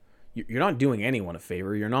are. You're not doing anyone a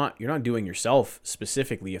favor. You're not doing yourself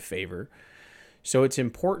specifically a favor. So it's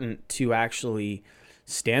important to actually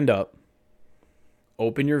stand up,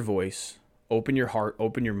 open your voice, open your heart,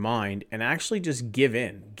 open your mind, and actually just give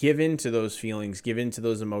in to those feelings, give in to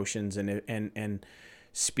those emotions, and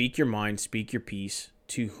speak your mind, speak your piece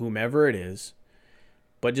to whomever it is,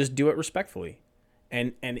 but just do it respectfully.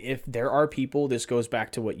 And if there are people, this goes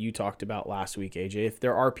back to what you talked about last week, AJ, if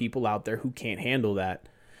there are people out there who can't handle that,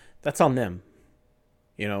 that's on them.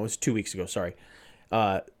 You know, it was 2 weeks ago, sorry.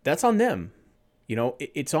 That's on them. You know,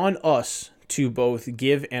 it's on us to both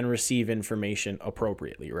give and receive information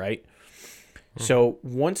appropriately, right? Mm-hmm. So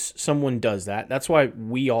once someone does that, that's why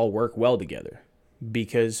we all work well together,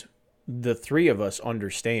 because the three of us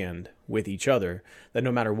understand with each other that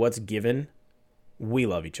no matter what's given, we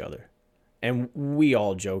love each other. And we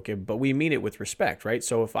all joke it, but we mean it with respect, right?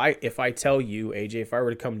 So if I tell you, AJ, if I were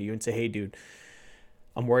to come to you and say, hey, dude,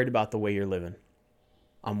 I'm worried about the way you're living.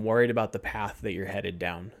 I'm worried about the path that you're headed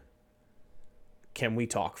down. Can we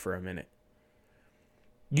talk for a minute?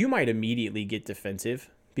 You might immediately get defensive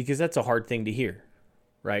because that's a hard thing to hear,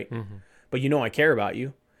 right? Mm-hmm. But you know I care about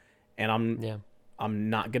you, and I'm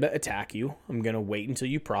not going to attack you. I'm going to wait until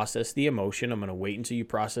you process the emotion. I'm going to wait until you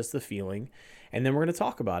process the feeling, and then we're going to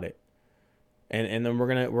talk about it. And then we're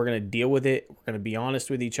gonna deal with it. We're gonna be honest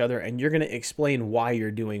with each other, and you're gonna explain why you're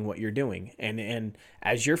doing what you're doing. And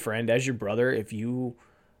as your friend, as your brother, if you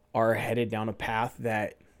are headed down a path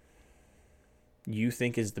that you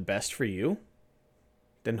think is the best for you,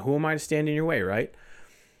 then who am I to stand in your way, right?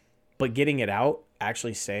 But getting it out,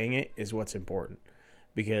 actually saying it, is what's important.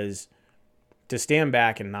 Because to stand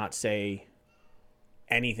back and not say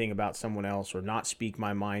anything about someone else or not speak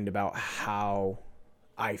my mind about how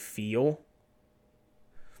I feel,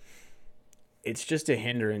 it's just a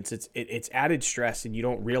hindrance. It's added stress, and you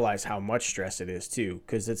don't realize how much stress it is too,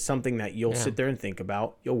 because it's something that you'll sit there and think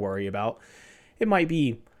about, you'll worry about. It might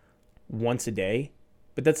be once a day,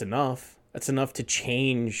 but that's enough. That's enough to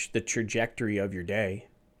change the trajectory of your day,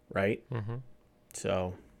 right? Mm-hmm.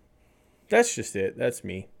 So that's just it. That's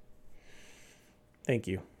me. Thank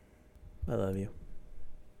you. I love you.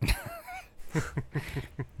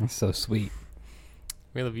 That's so sweet.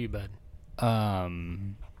 We love you, bud.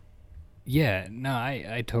 Yeah, no,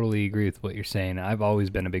 I totally agree with what you're saying. I've always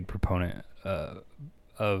been a big proponent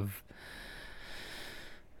of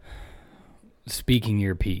speaking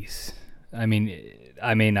your piece. I mean,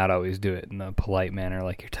 I may not always do it in a polite manner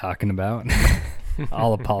like you're talking about.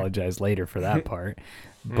 I'll apologize later for that part.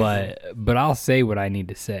 But I'll say what I need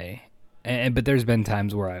to say. But there's been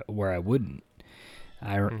times where I wouldn't.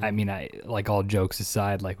 I mean, like, all jokes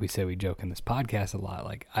aside, like we say, we joke in this podcast a lot.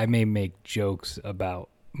 Like, I may make jokes about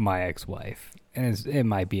my ex-wife, and it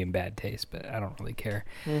might be in bad taste, but I don't really care.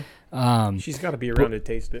 She's got to be around to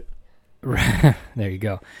taste it. There you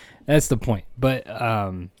go. That's the point. But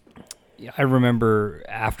I remember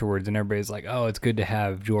afterwards, and everybody's like, "Oh, it's good to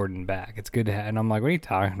have Jordan back. It's good to have," and I'm like, "What are you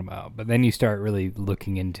talking about?" But then you start really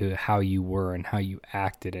looking into how you were and how you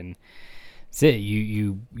acted, and that's it.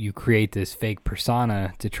 You create this fake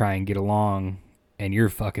persona to try and get along, and you're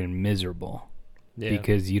fucking miserable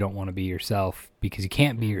because you don't want to be yourself, because you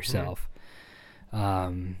can't be yourself,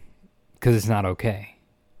 because it's not okay.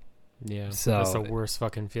 Yeah, so that's the worst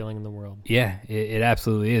fucking feeling in the world. Yeah, it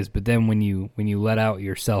absolutely is. But then when you let out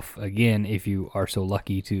yourself again, if you are so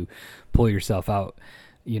lucky to pull yourself out,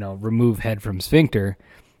 remove head from sphincter,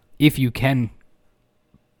 if you can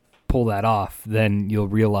pull that off, then you'll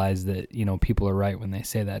realize that people are right when they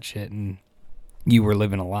say that shit, and you were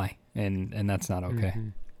living a lie, and that's not okay.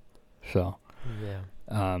 So yeah,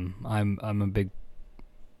 I'm a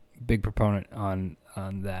big proponent on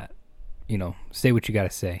that. Say what you got to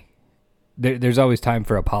say. There's always time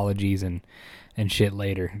for apologies and shit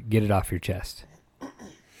later. Get it off your chest.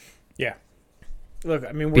 Yeah. Look,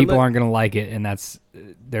 I mean, people aren't gonna like it, and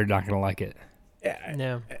they're not gonna like it. Yeah.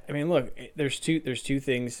 No. I mean, look, there's two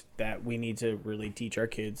things that we need to really teach our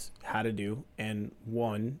kids how to do, and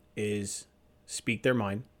one is speak their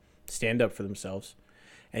mind, stand up for themselves,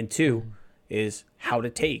 and two is how to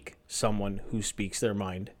take someone who speaks their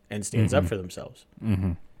mind and stands up for themselves.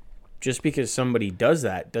 Mm-hmm. Just because somebody does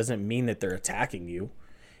that doesn't mean that they're attacking you.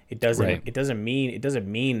 It doesn't. Right. It doesn't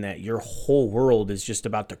mean that your whole world is just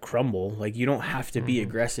about to crumble. Like, you don't have to be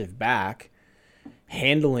aggressive back.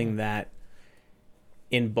 Handling that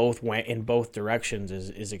in both directions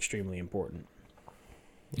is extremely important.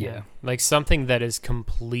 Yeah, like something that is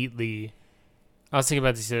completely. I was thinking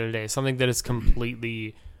about this the other day. Something that is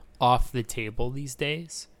completely off the table these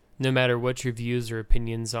days, no matter what your views or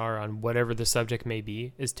opinions are on whatever the subject may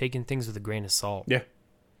be, is taking things with a grain of salt. Yeah.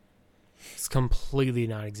 It's completely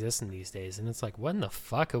non-existent these days. And it's like, what in the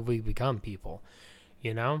fuck have we become, people?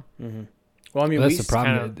 Mm-hmm. Well, I mean, that's the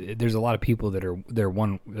problem. There's a lot of people that they're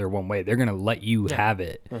one way. They're going to let you have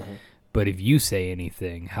it. Mm-hmm. But if you say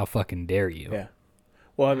anything, how fucking dare you? Yeah.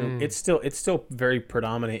 Well, I mean, it's still very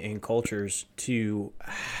predominant in cultures to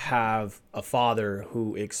have a father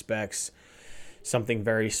who expects something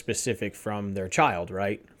very specific from their child,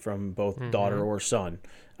 right? From both daughter or son.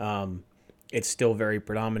 It's still very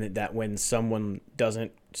predominant that when someone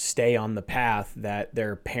doesn't stay on the path that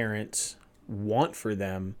their parents want for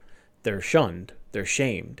them, they're shunned, they're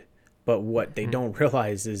shamed. But what they don't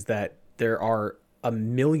realize is that there are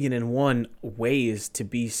 1,000,001 ways to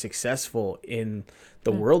be successful in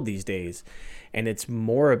the world these days. And it's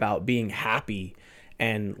more about being happy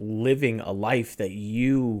and living a life that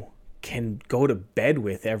you can go to bed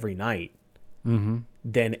with every night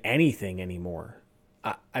than anything anymore.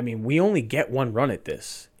 I mean, we only get one run at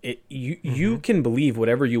this. You can believe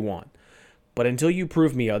whatever you want, but until you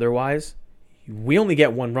prove me otherwise, we only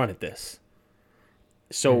get one run at this.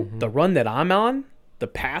 So the run that I'm on, the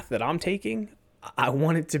path that I'm taking, I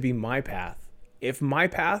want it to be my path. If my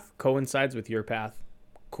path coincides with your path,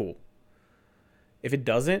 cool. If it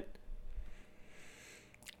doesn't,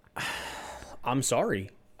 I'm sorry.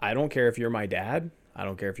 I don't care if you're my dad. I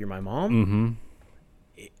don't care if you're my mom.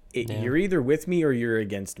 You're either with me or you're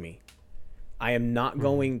against me. I'm not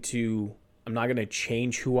going to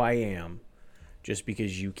change who I am just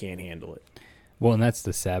because you can't handle it. Well, and that's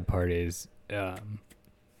the sad part is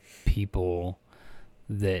people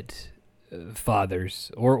that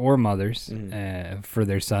fathers or mothers for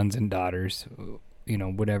their sons and daughters,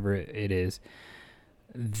 whatever it is,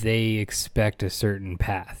 they expect a certain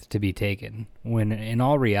path to be taken. When in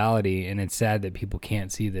all reality, and it's sad that people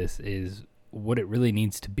can't see this, is what it really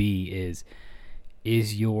needs to be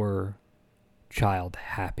is your child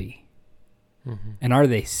happy? Mm-hmm. And are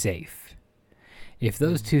they safe? If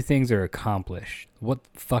those two things are accomplished, what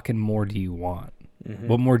fucking more do you want? Mm-hmm.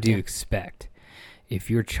 What more do you expect? If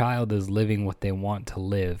your child is living what they want to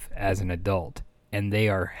live as an adult and they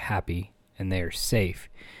are happy and they are safe,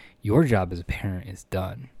 your job as a parent is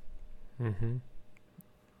done. Mm-hmm.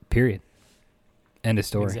 Period. End of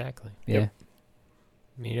story. Exactly. Yeah.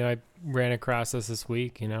 Yep. I ran across this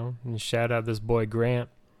week, and shout out this boy Grant.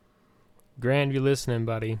 Grant, if you're listening,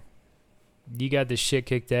 buddy, you got the shit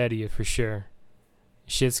kicked out of you for sure.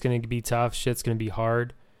 Shit's going to be tough. Shit's going to be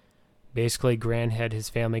hard. Basically, Grant had his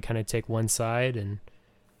family kind of take one side, and,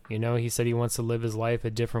 he said he wants to live his life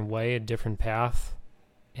a different way, a different path.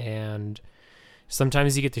 And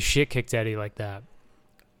sometimes you get the shit kicked out of you like that.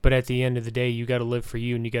 But at the end of the day, you got to live for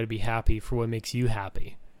you, and you got to be happy for what makes you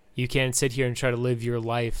happy. You can't sit here and try to live your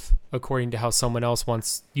life according to how someone else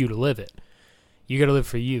wants you to live it. You got to live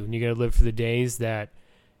for you, and you got to live for the days that,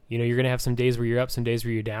 you're going to have some days where you're up, some days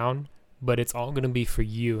where you're down, but it's all going to be for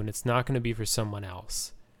you, and it's not going to be for someone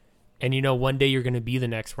else. And, one day you're going to be the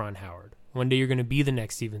next Ron Howard. One day you're going to be the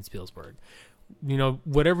next Steven Spielberg.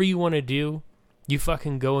 Whatever you want to do, you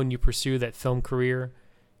fucking go and you pursue that film career.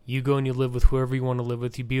 You go and you live with whoever you want to live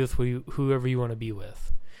with. You be with whoever you want to be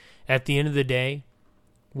with. At the end of the day,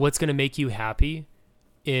 what's going to make you happy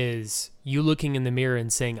is you looking in the mirror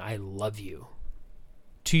and saying, I love you,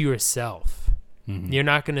 to yourself. Mm-hmm. You're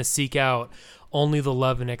not going to seek out only the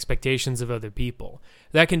love and expectations of other people.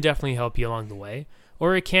 That can definitely help you along the way.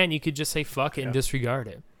 Or it can't. You could just say fuck it and disregard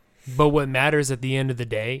it. But what matters at the end of the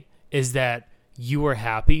day is that you are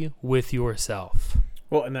happy with yourself.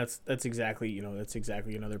 Well, and that's exactly, that's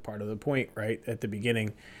exactly another part of the point, right? At the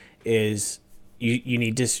beginning is you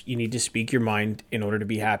need to speak your mind in order to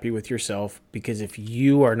be happy with yourself, because if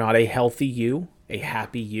you are not a healthy you, a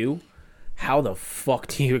happy you, how the fuck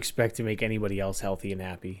do you expect to make anybody else healthy and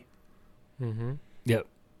happy? Mm-hmm. Yep.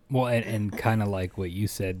 Well, and kind of like what you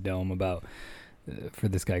said, Dome, about for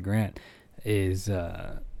this guy Grant is,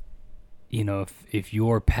 if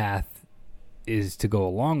your path is to go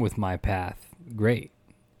along with my path, great.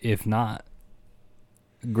 If not,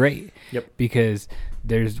 great. Yep. Because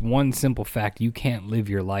there's one simple fact: you can't live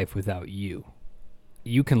your life without you.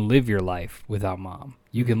 You can live your life without mom.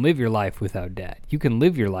 You can live your life without dad. You can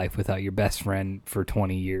live your life without your best friend for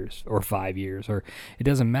 20 years or 5 years, or it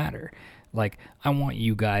doesn't matter. Like, I want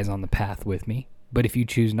you guys on the path with me, but if you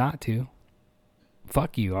choose not to,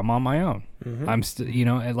 fuck you. I'm on my own. Mm-hmm. I'm still,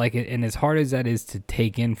 and as hard as that is to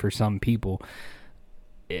take in for some people,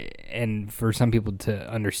 and for some people to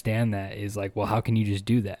understand that is like, well, how can you just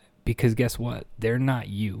do that? Because guess what? They're not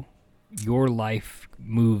you. Your life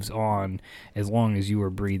moves on as long as you are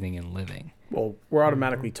breathing and living. Well, we're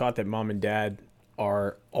automatically taught that mom and dad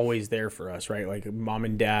are always there for us, right? Like, mom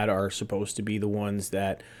and dad are supposed to be the ones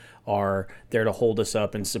that are there to hold us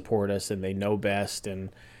up and support us, and they know best. And,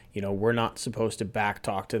 we're not supposed to back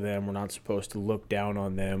talk to them. We're not supposed to look down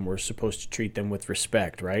on them. We're supposed to treat them with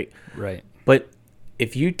respect, right? Right. But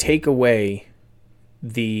if you take away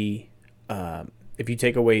the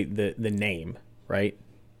name, right?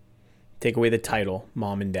 Take away the title,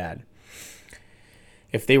 mom and dad.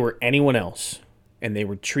 If they were anyone else and they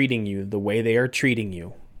were treating you the way they are treating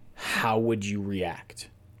you, how would you react?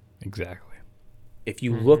 Exactly. If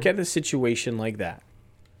you look at a situation like that,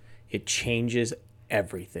 it changes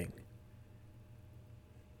everything.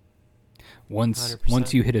 Once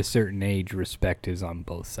you hit a certain age, respect is on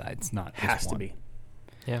both sides, not just has one. to be.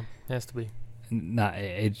 Yeah, has to be. Not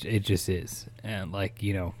it just is. And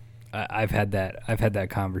I've had that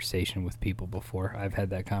conversation with people before. I've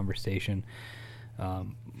had that conversation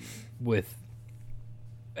with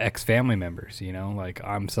ex-family members, like,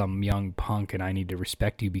 I'm some young punk and I need to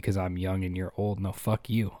respect you because I'm young and you're old. No, fuck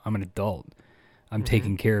you. I'm an adult. I'm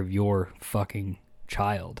taking care of your fucking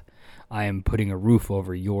child. I am putting a roof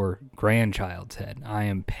over your grandchild's head. I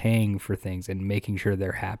am paying for things and making sure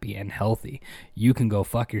they're happy and healthy. You can go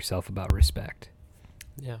fuck yourself about respect.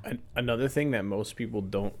 Yeah. Another thing that most people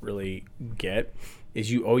don't really get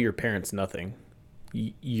is you owe your parents nothing.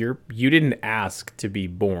 You didn't ask to be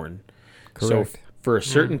born. Correct. So for a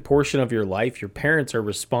certain portion of your life, your parents are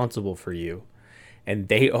responsible for you, and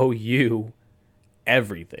they owe you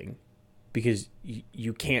everything because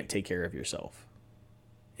you can't take care of yourself.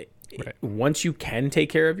 Right. once you can take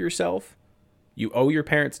care of yourself, you owe your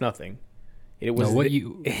parents nothing. It was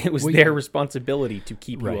it was their responsibility to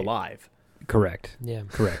keep you Right. alive. Correct. Yeah.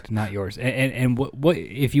 Correct. Not yours. And what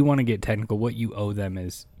if you want to get technical, what you owe them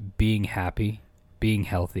is being happy, being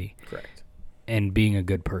healthy, Correct. and being a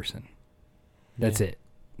good person. That's it.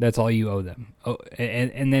 That's all you owe them. Oh,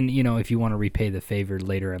 and then, you know, if you want to repay the favor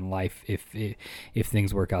later in life, if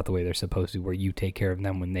things work out the way they're supposed to, where you take care of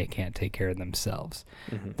them when they can't take care of themselves,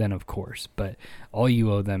 then of course. But all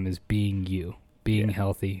you owe them is being you, being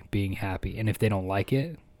healthy, being happy. And if they don't like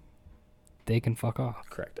it, they can fuck off.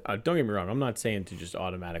 Correct. Don't get me wrong. I'm not saying to just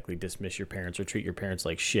automatically dismiss your parents or treat your parents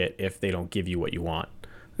like shit if they don't give you what you want.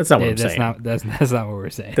 That's not what I'm saying. That's not what we're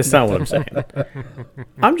saying. That's not what I'm saying.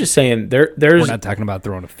 I'm just saying there's We're not talking about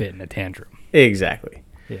throwing a fit in a tantrum. exactly.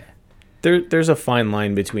 Yeah. There's a fine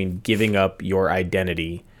line between giving up your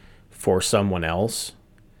identity for someone else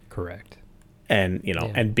Correct. and, you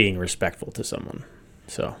know, and being respectful to someone.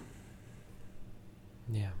 So,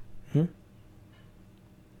 Yeah.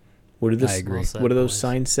 what do I agree. Well said, what do those boys.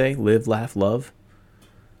 signs say? Live, laugh, love.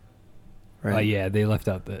 Right. Yeah, they left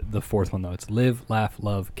out the fourth one though. It's live, laugh,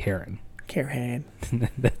 love, Karen. Karen.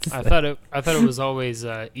 That's I thought it was always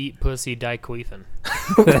eat pussy, die queefing.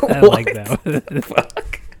 I like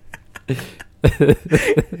that.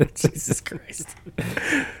 Jesus Christ.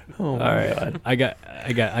 Oh my God. I got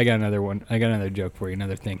another one. I got another joke for you.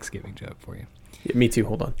 Another Thanksgiving joke for you. Yeah, me too.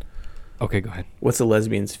 Hold on. Okay, go ahead. What's a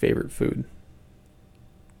lesbian's favorite food?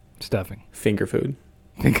 Stuffing. Finger food.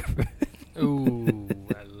 Think of it. Ooh,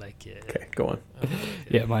 I like it. Okay, go on.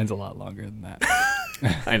 Yeah, mine's a lot longer than that.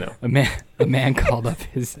 I know. A man called up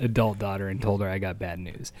his adult daughter and told her, I got bad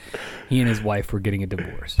news. He and his wife were getting a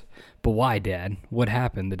divorce. But why, Dad? What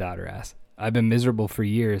happened? The daughter asked. I've been miserable for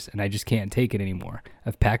years and I just can't take it anymore.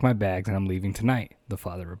 I've packed my bags and I'm leaving tonight, the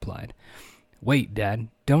father replied. Wait, Dad,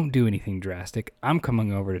 don't do anything drastic. I'm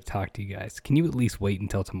coming over to talk to you guys. Can you at least wait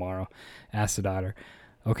until tomorrow? Asked the daughter.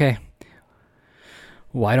 Okay.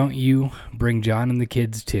 Why don't you bring John and the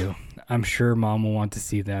kids too? I'm sure Mom will want to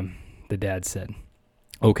see them, the dad said.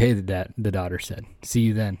 Okay, the daughter said. See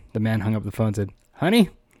you then. The man hung up the phone and said, Honey,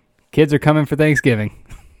 kids are coming for Thanksgiving.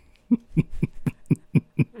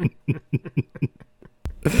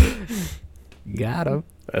 Got him.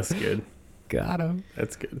 That's good. Got him.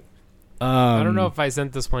 That's good. I don't know if I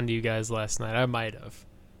sent this one to you guys last night. I might have.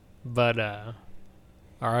 But our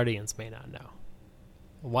audience may not know.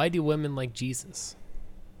 Why do women like Jesus?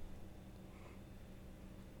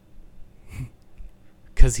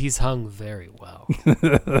 Because he's hung very well.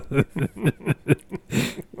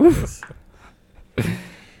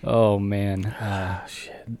 Oh, man.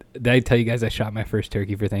 Shit. Did I tell you guys I shot my first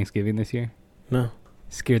turkey for Thanksgiving this year? No.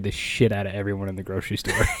 Scared the shit out of everyone in the grocery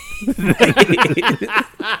store.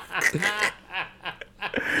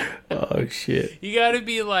 Oh, shit. You gotta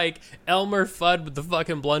be like Elmer Fudd with the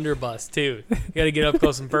fucking blunderbuss, too. You gotta get up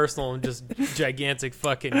close and personal and just gigantic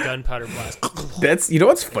fucking gunpowder blast. That's, you know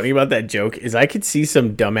what's funny about that joke is I could see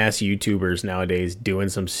some dumbass YouTubers nowadays doing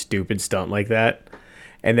some stupid stunt like that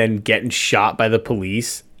and then getting shot by the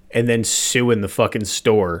police and then suing the fucking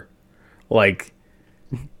store. Like,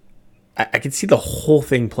 I could see the whole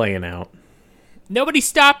thing playing out. Nobody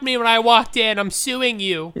stopped me when I walked in. I'm suing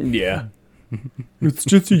you. Yeah. It's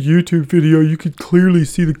just a YouTube video. You could clearly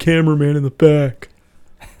see the cameraman in the back.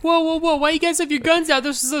 Whoa, whoa, whoa. Why you guys have your guns out?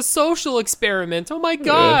 This is a social experiment. Oh my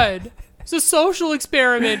god. It's a social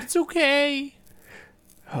experiment. It's okay.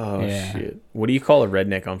 Oh, Yeah. shit. What do you call a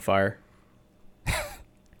redneck on fire?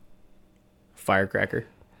 Firecracker.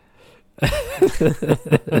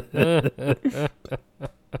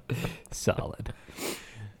 Solid.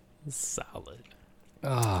 Solid.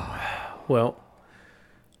 Well,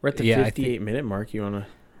 we're at the Yeah, I 58-minute mark. You want to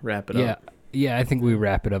wrap it Yeah. up? Yeah, I think we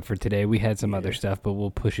wrap it up for today. We had some other stuff, but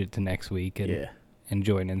we'll push it to next week and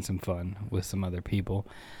join in some fun with some other people.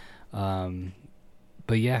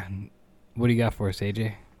 But yeah, what do you got for us,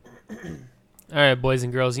 AJ? All right, boys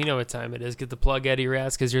and girls, you know what time it is. Get the plug out of your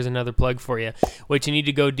ass because here's another plug for you. What you need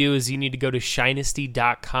to go do is you need to go to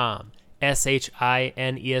shinesty.com,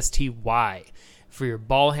 SHINESTY, for your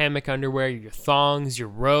ball hammock underwear, your thongs, your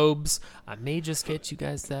robes. I may just get you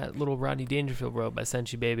guys that little Rodney Dangerfield robe I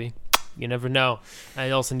sent you, baby. You never know. I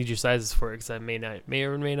also need your sizes for it because I may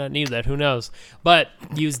or may not need that. Who knows? But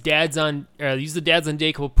use the Dads on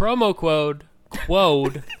Dayquil promo code.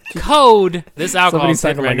 This alcohol Somebody's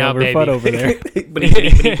talking right like now, over baby. FUD over there.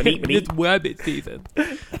 It's Wabbit season.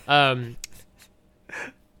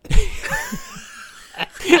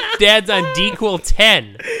 Dad's on DQuil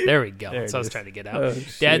 10. There we go. That's what I was trying to get out. Oh,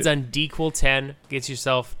 Dad's on DQuil 10. Gets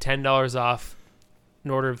yourself $10 off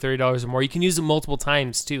an order of $30 or more. You can use it multiple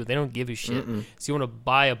times too. They don't give you shit. So you want to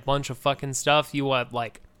buy a bunch of fucking stuff, you want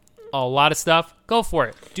like a lot of stuff, go for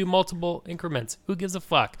it. Do multiple increments. Who gives a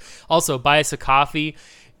fuck? Also, buy us a coffee.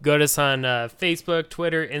 Go to us on Facebook,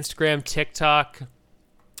 Twitter, Instagram, TikTok.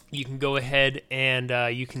 You can go ahead and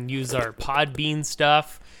you can use our Podbean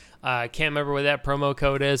stuff. Can't remember what that promo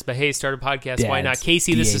code is, but hey, start a podcast. Dads. Why not?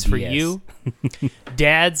 Casey, this is for you.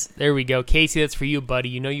 Dads, there we go. Casey, that's for you, buddy.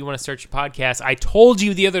 You know you want to start your podcast. I told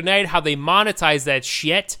you the other night how they monetize that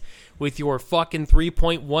shit with your fucking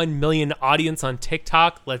 3.1 million audience on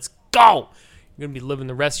TikTok. Let's go. You're going to be living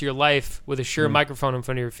the rest of your life with a Shure microphone in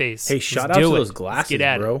front of your face. Hey, Let's shout out to do it. those Let's glasses, get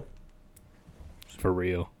at it. bro. For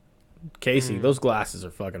real. Casey, those glasses are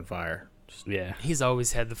fucking fire. Yeah. He's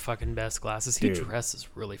always had the fucking best glasses. He Dude. dresses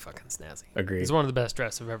really fucking snazzy. Agreed. He's one of the best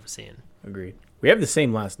dressed I've ever seen. Agreed. We have the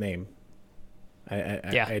same last name.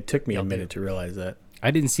 Yeah. It took me a Y'all minute to realize that. I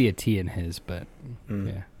didn't see a T in his, but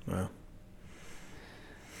yeah. Wow.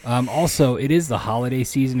 Also, it is the holiday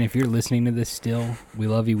season. If you're listening to this still, we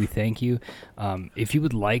love you. We thank you. If you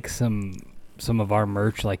would like some of our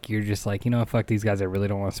merch, like you're just like, you know, fuck these guys, I really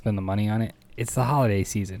don't want to spend the money on it. It's the holiday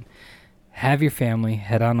season. Have your family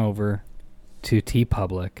head on over to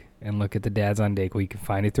TeePublic and look at the Dads on Dayquil. You can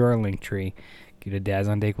find it through our link tree. Get a Dads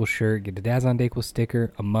on Dayquil shirt, get a Dads on Dayquil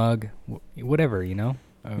sticker, a mug, whatever, you know.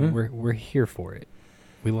 We're here for it.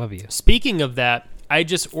 We love you. Speaking of that, I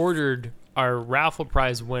just ordered our raffle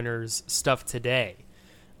prize winners stuff today.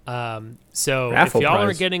 So Raffle if y'all prize.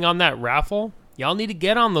 aren't getting on that raffle, y'all need to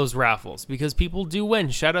get on those raffles because people do win.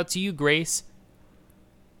 Shout out to you, Grace.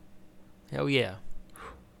 Hell yeah.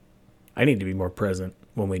 I need to be more present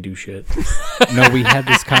when we do shit. No, we had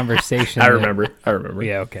this conversation. I that- remember.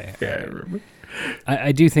 Yeah, okay. I remember.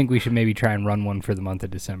 I do think we should maybe try and run one for the month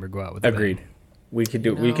of December. Go out with a Agreed. bang. We could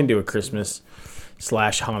do. We can do a Christmas /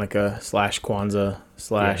 Hanukkah /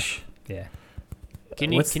 Kwanzaa / Yeah.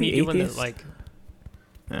 Can you What's do the one that atheist? like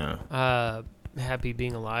Oh, Happy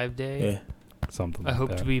Being Alive Day? yeah. Something. I like hope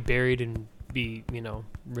that. to be buried and be,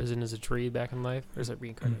 risen as a tree back in life. Or is that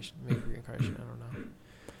reincarnation? Maybe reincarnation. I don't know.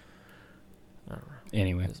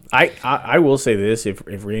 Anyway, I will say this: if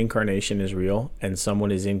reincarnation is real and someone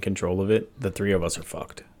is in control of it, the three of us are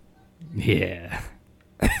fucked. yeah,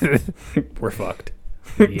 We're fucked.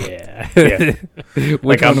 yeah. Yeah. Which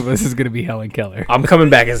Like, one I'm- of us is gonna be Helen Keller? I'm coming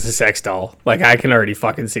back as a sex doll. Like I can already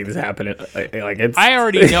fucking see this happening. Like it's. I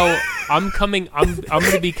already know I'm coming. I'm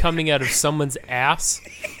going to be coming out of someone's ass,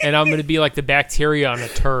 and I'm going to be like the bacteria on a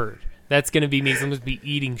turd. That's going to be me. So I'm going to be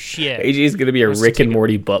eating shit. AJ is gonna be a Rick and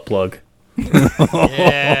Morty butt plug.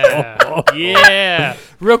 Yeah, yeah.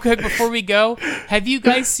 Real quick before we go, have you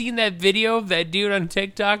guys seen that video of that dude on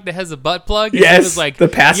TikTok that has a butt plug? And Yes, he was like, the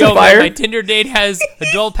Yo, pacifier. man, my Tinder date has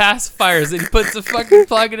adult pacifiers, and he puts the fucking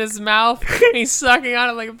plug in his mouth. And he's sucking on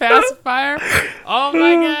it like a pacifier. Oh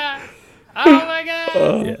my god! Oh my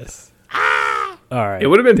god! Yes. All right. It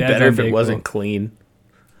would have been Dad's better on if it Dayquil. wasn't clean.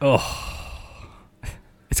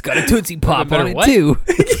 It's got a Tootsie Pop better on it what? too.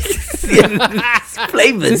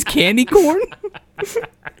 Flavors. Is this candy corn?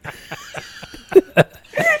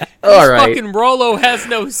 All right. Fucking Rolo has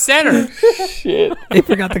no center. They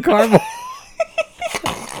forgot the caramel.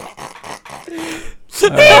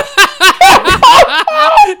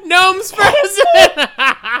 Gnome's frozen.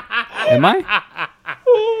 Am I?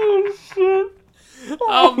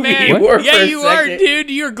 Oh man, You were yeah, for a you are, second. dude.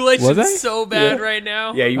 You're glitching Was I? so bad right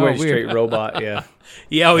now. Yeah, you Oh, went weird. straight robot. Yeah.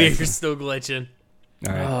 Yeah, you're still glitching.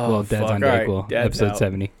 All right. Oh, well, Dad's fuck. on All right, Dayquil. Dad's Episode out.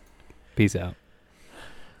 70. Peace out.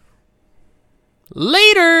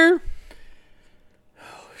 Later.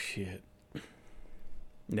 Shit.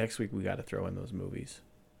 Next week we got to throw in those movies.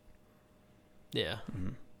 Yeah.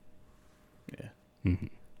 Yeah.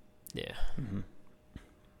 Yeah.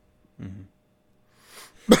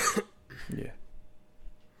 Yeah.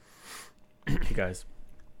 Hey guys.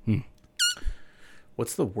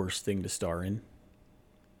 What's the worst thing to star in?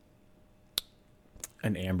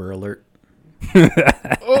 An Amber Alert.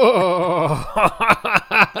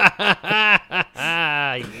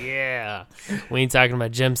 Yeah. We ain't talking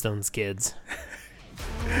about gemstones, kids.